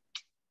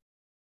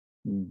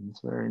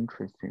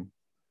interesting.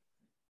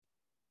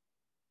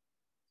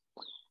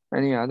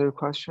 Any other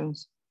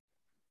questions?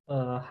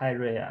 Hi,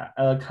 Ray.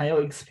 Can you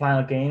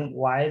explain again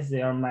why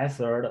their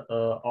method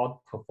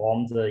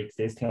outperforms the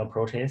existing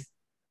approaches?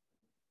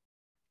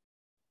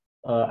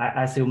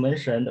 As you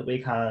mentioned, we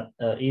can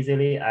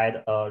easily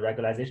add a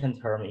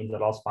regularization term in the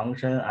loss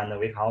function, and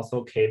we can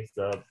also keep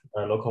the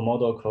local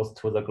model close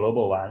to the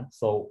global one.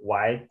 So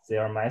why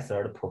their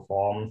method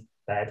performs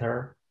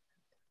better?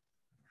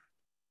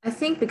 I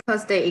think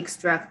because they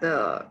extract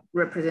the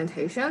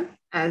representation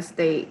as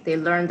they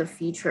learn the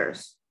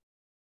features.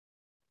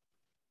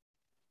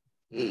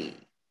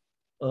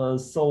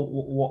 So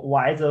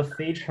why the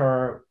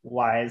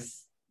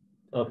feature-wise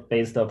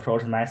based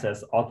approach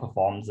methods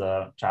outperforms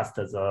just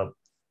the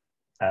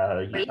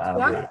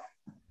one?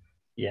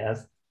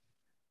 Yes.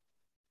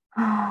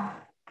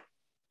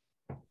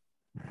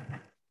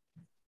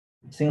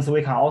 Since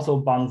we can also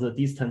bound the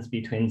distance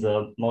between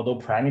the model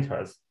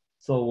parameters.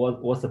 So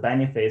what's the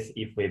benefits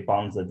if we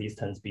bound the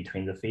distance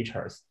between the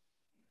features?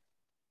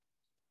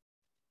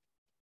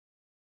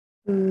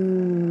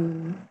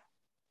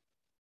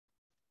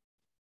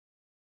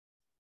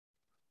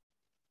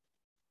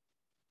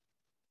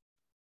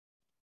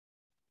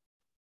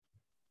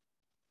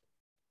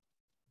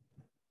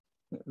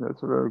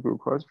 That's a very good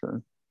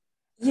question.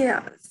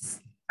 Yes,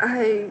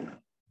 I'm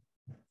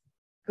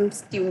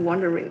still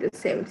wondering the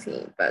same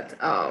thing, but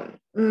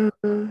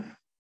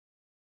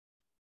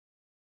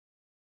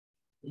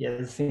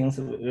yeah, since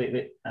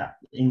we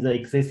in the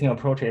existing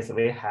approaches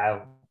we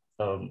have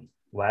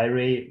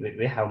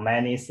we have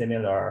many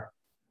similar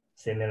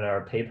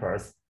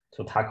papers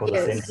to tackle the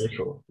same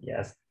issue.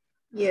 Yes.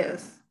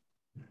 Yes.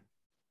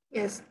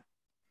 Yes.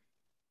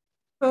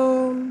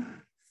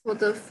 For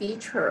the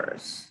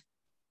features,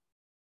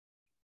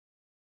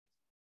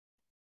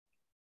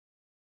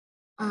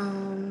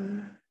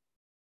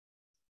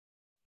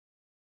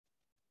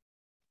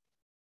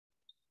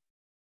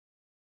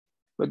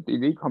 But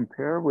did they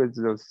compare with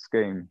those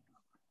scheme?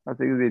 I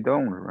think they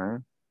don't,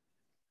 right?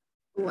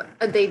 what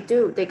they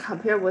do, they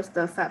compare with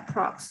the fat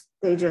procs.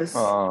 They just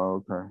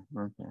okay.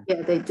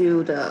 Yeah, they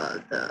do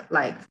the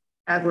like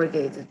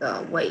aggregate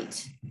the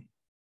weight.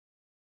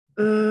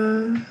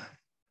 I'm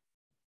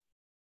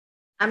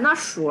not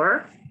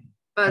sure,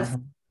 but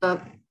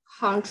the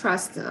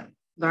contrast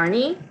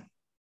learning,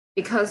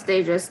 because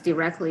they just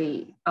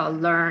directly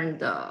learn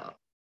the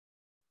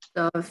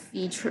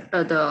feature,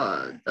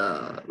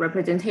 the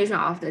representation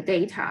of the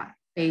data.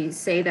 They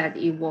say that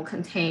it will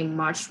contain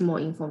much more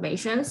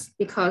information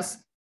because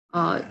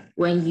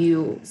when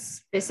you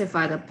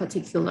specify the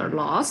particular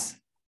loss,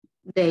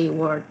 they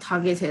were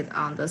targeted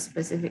on the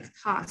specific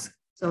task,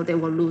 so they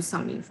will lose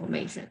some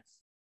information.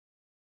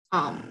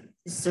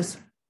 It's just,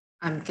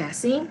 I'm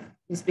guessing,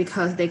 it's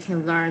because they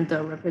can learn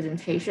the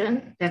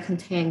representation that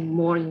contain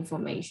more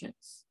information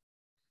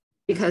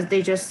because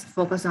they just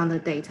focus on the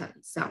data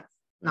itself,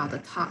 not the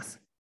task.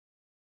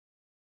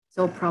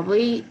 So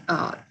probably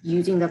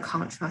using the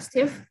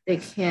contrastive, they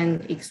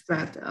can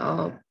extract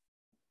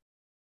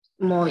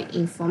more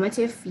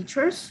informative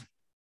features.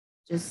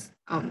 Just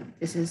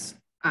this is,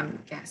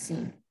 I'm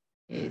guessing,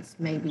 is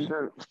maybe.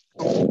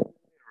 So,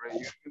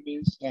 it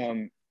means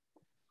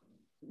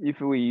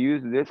if we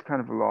use this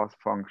kind of loss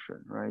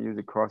function, right, use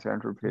the cross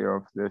entropy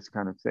of this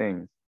kind of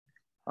things,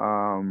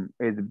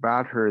 it's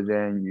better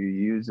than you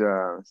use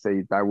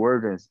say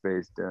divergence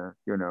based,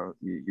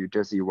 you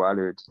just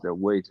evaluate the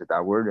weight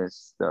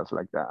divergence stuff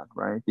like that,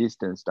 right?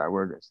 Distance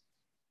divergence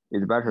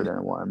is better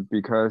than one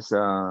because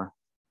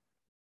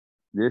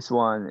this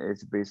one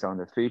is based on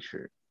the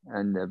feature,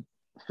 and the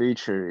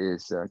feature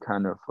is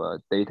kind of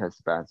data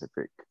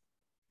specific,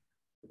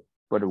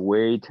 but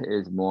weight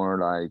is more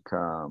like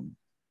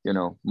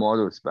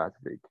model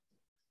specific.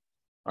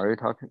 Are you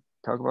talk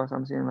about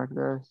something like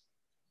this?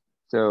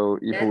 So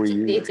if we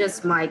use, it's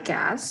just my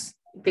guess,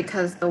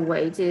 because the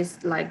weight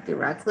is like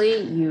directly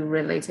you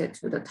related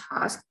to the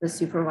task, the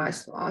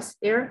supervised loss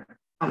there.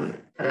 But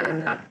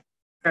I'm not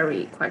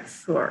quite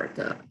sure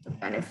the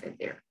benefit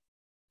there.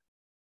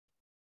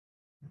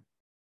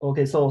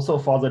 Okay, so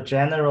for the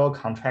general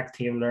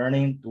contrastive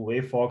learning, do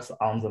we focus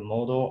on the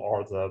model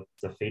or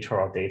the feature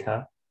or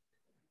data?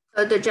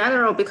 The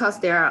general, because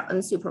they are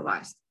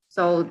unsupervised,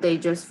 so they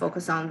just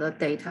focus on the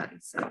data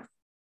itself.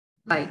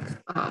 Like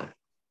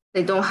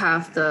they don't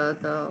have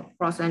the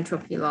cross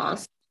entropy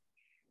loss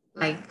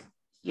like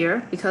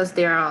here because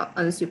they are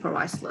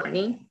unsupervised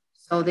learning.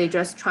 So they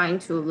just trying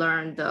to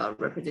learn the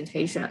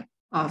representation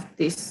of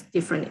this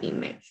different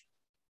image.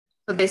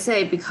 So they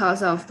say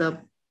because of the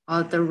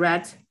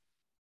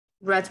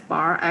red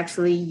bar,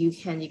 actually you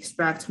can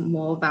extract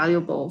more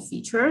valuable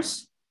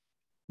features.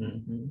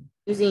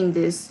 Using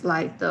this,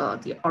 like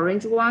the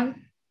orange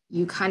one,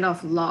 you kind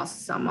of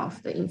lost some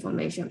of the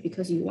information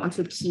because you want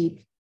to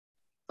keep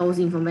those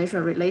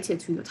information related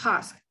to your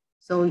task.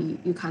 So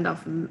you kind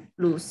of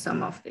lose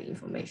some of the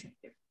information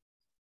there.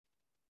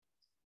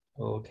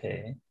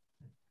 Okay.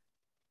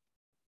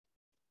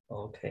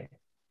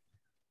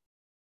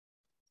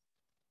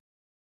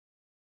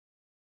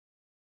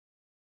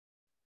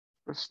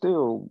 but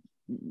still,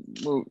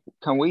 well,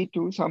 can we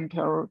do some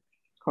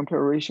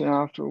comparison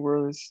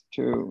afterwards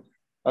to?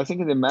 I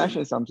think they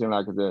mentioned something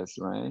like this,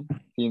 right,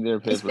 in their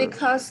paper. It's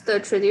because the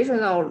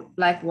traditional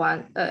like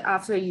one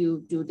after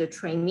you do the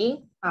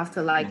training,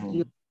 after like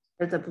you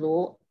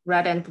the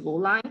red and blue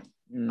line,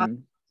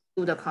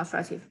 do the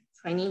constructive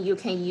training, you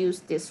can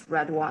use this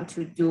red one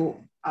to do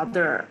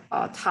other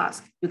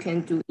tasks. You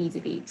can do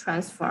easily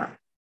transfer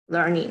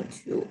learning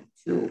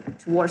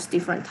towards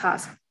different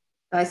tasks.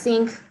 I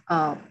think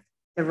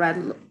the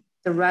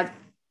red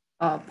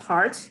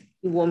part,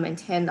 you will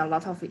maintain a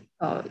lot of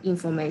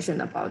information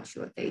about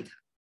your data.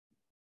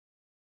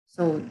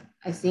 So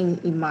I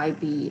think it might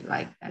be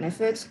like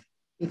benefit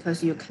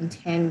because you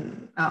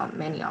contain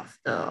many of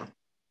the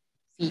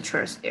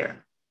features there.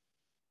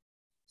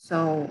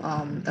 So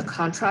the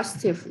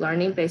contrastive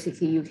learning,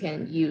 basically you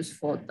can use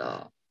for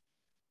the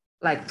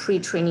like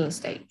pre-training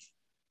stage.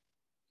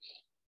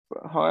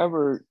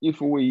 However,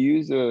 if we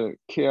use a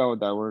KL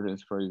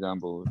divergence, for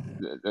example,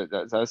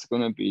 that's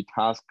going to be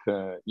task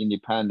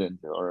independent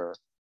or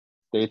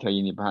data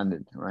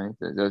independent, right?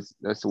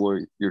 That's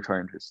what you're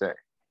trying to say.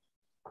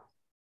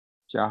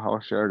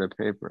 Jiahao shared the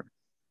paper.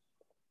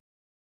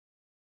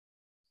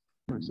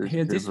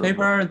 Here, this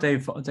paper,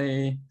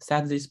 they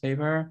set this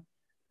paper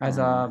as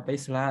a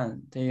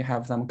baseline, they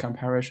have some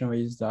comparison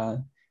with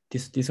the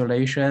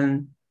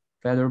distillation,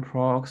 feather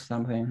proc,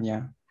 something,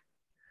 yeah.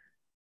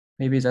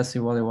 Maybe that's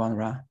what they want,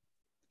 right?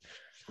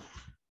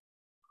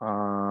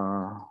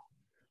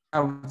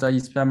 Have the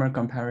experiment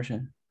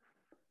comparison.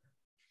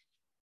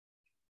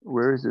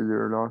 Where is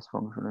their loss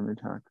function? Let me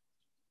check.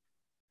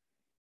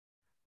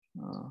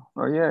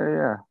 Oh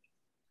yeah.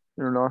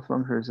 Their loss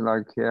function is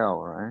like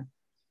KL, right?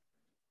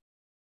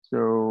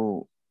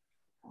 So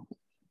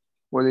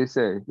what they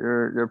say,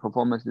 their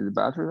performance is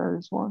better than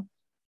this one?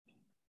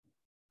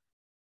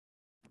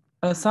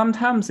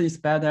 Sometimes it's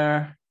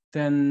better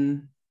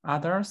than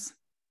others,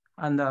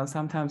 and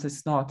sometimes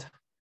it's not.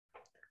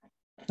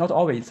 Not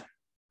always.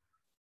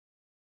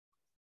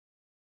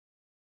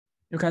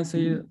 You can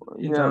see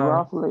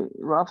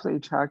roughly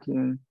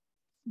checking,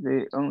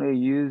 they only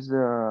use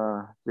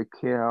the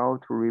KL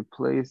to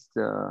replace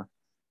the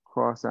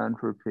cross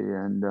entropy,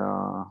 and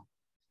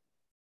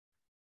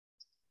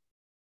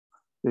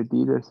they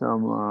did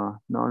some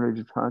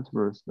knowledge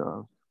transfer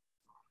stuff,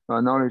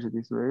 knowledge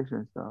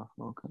distillation stuff.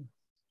 Okay.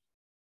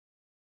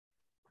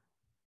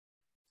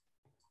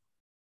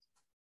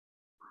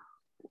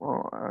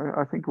 Well,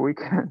 I think we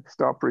can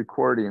stop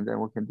recording, then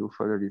we can do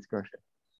further discussion.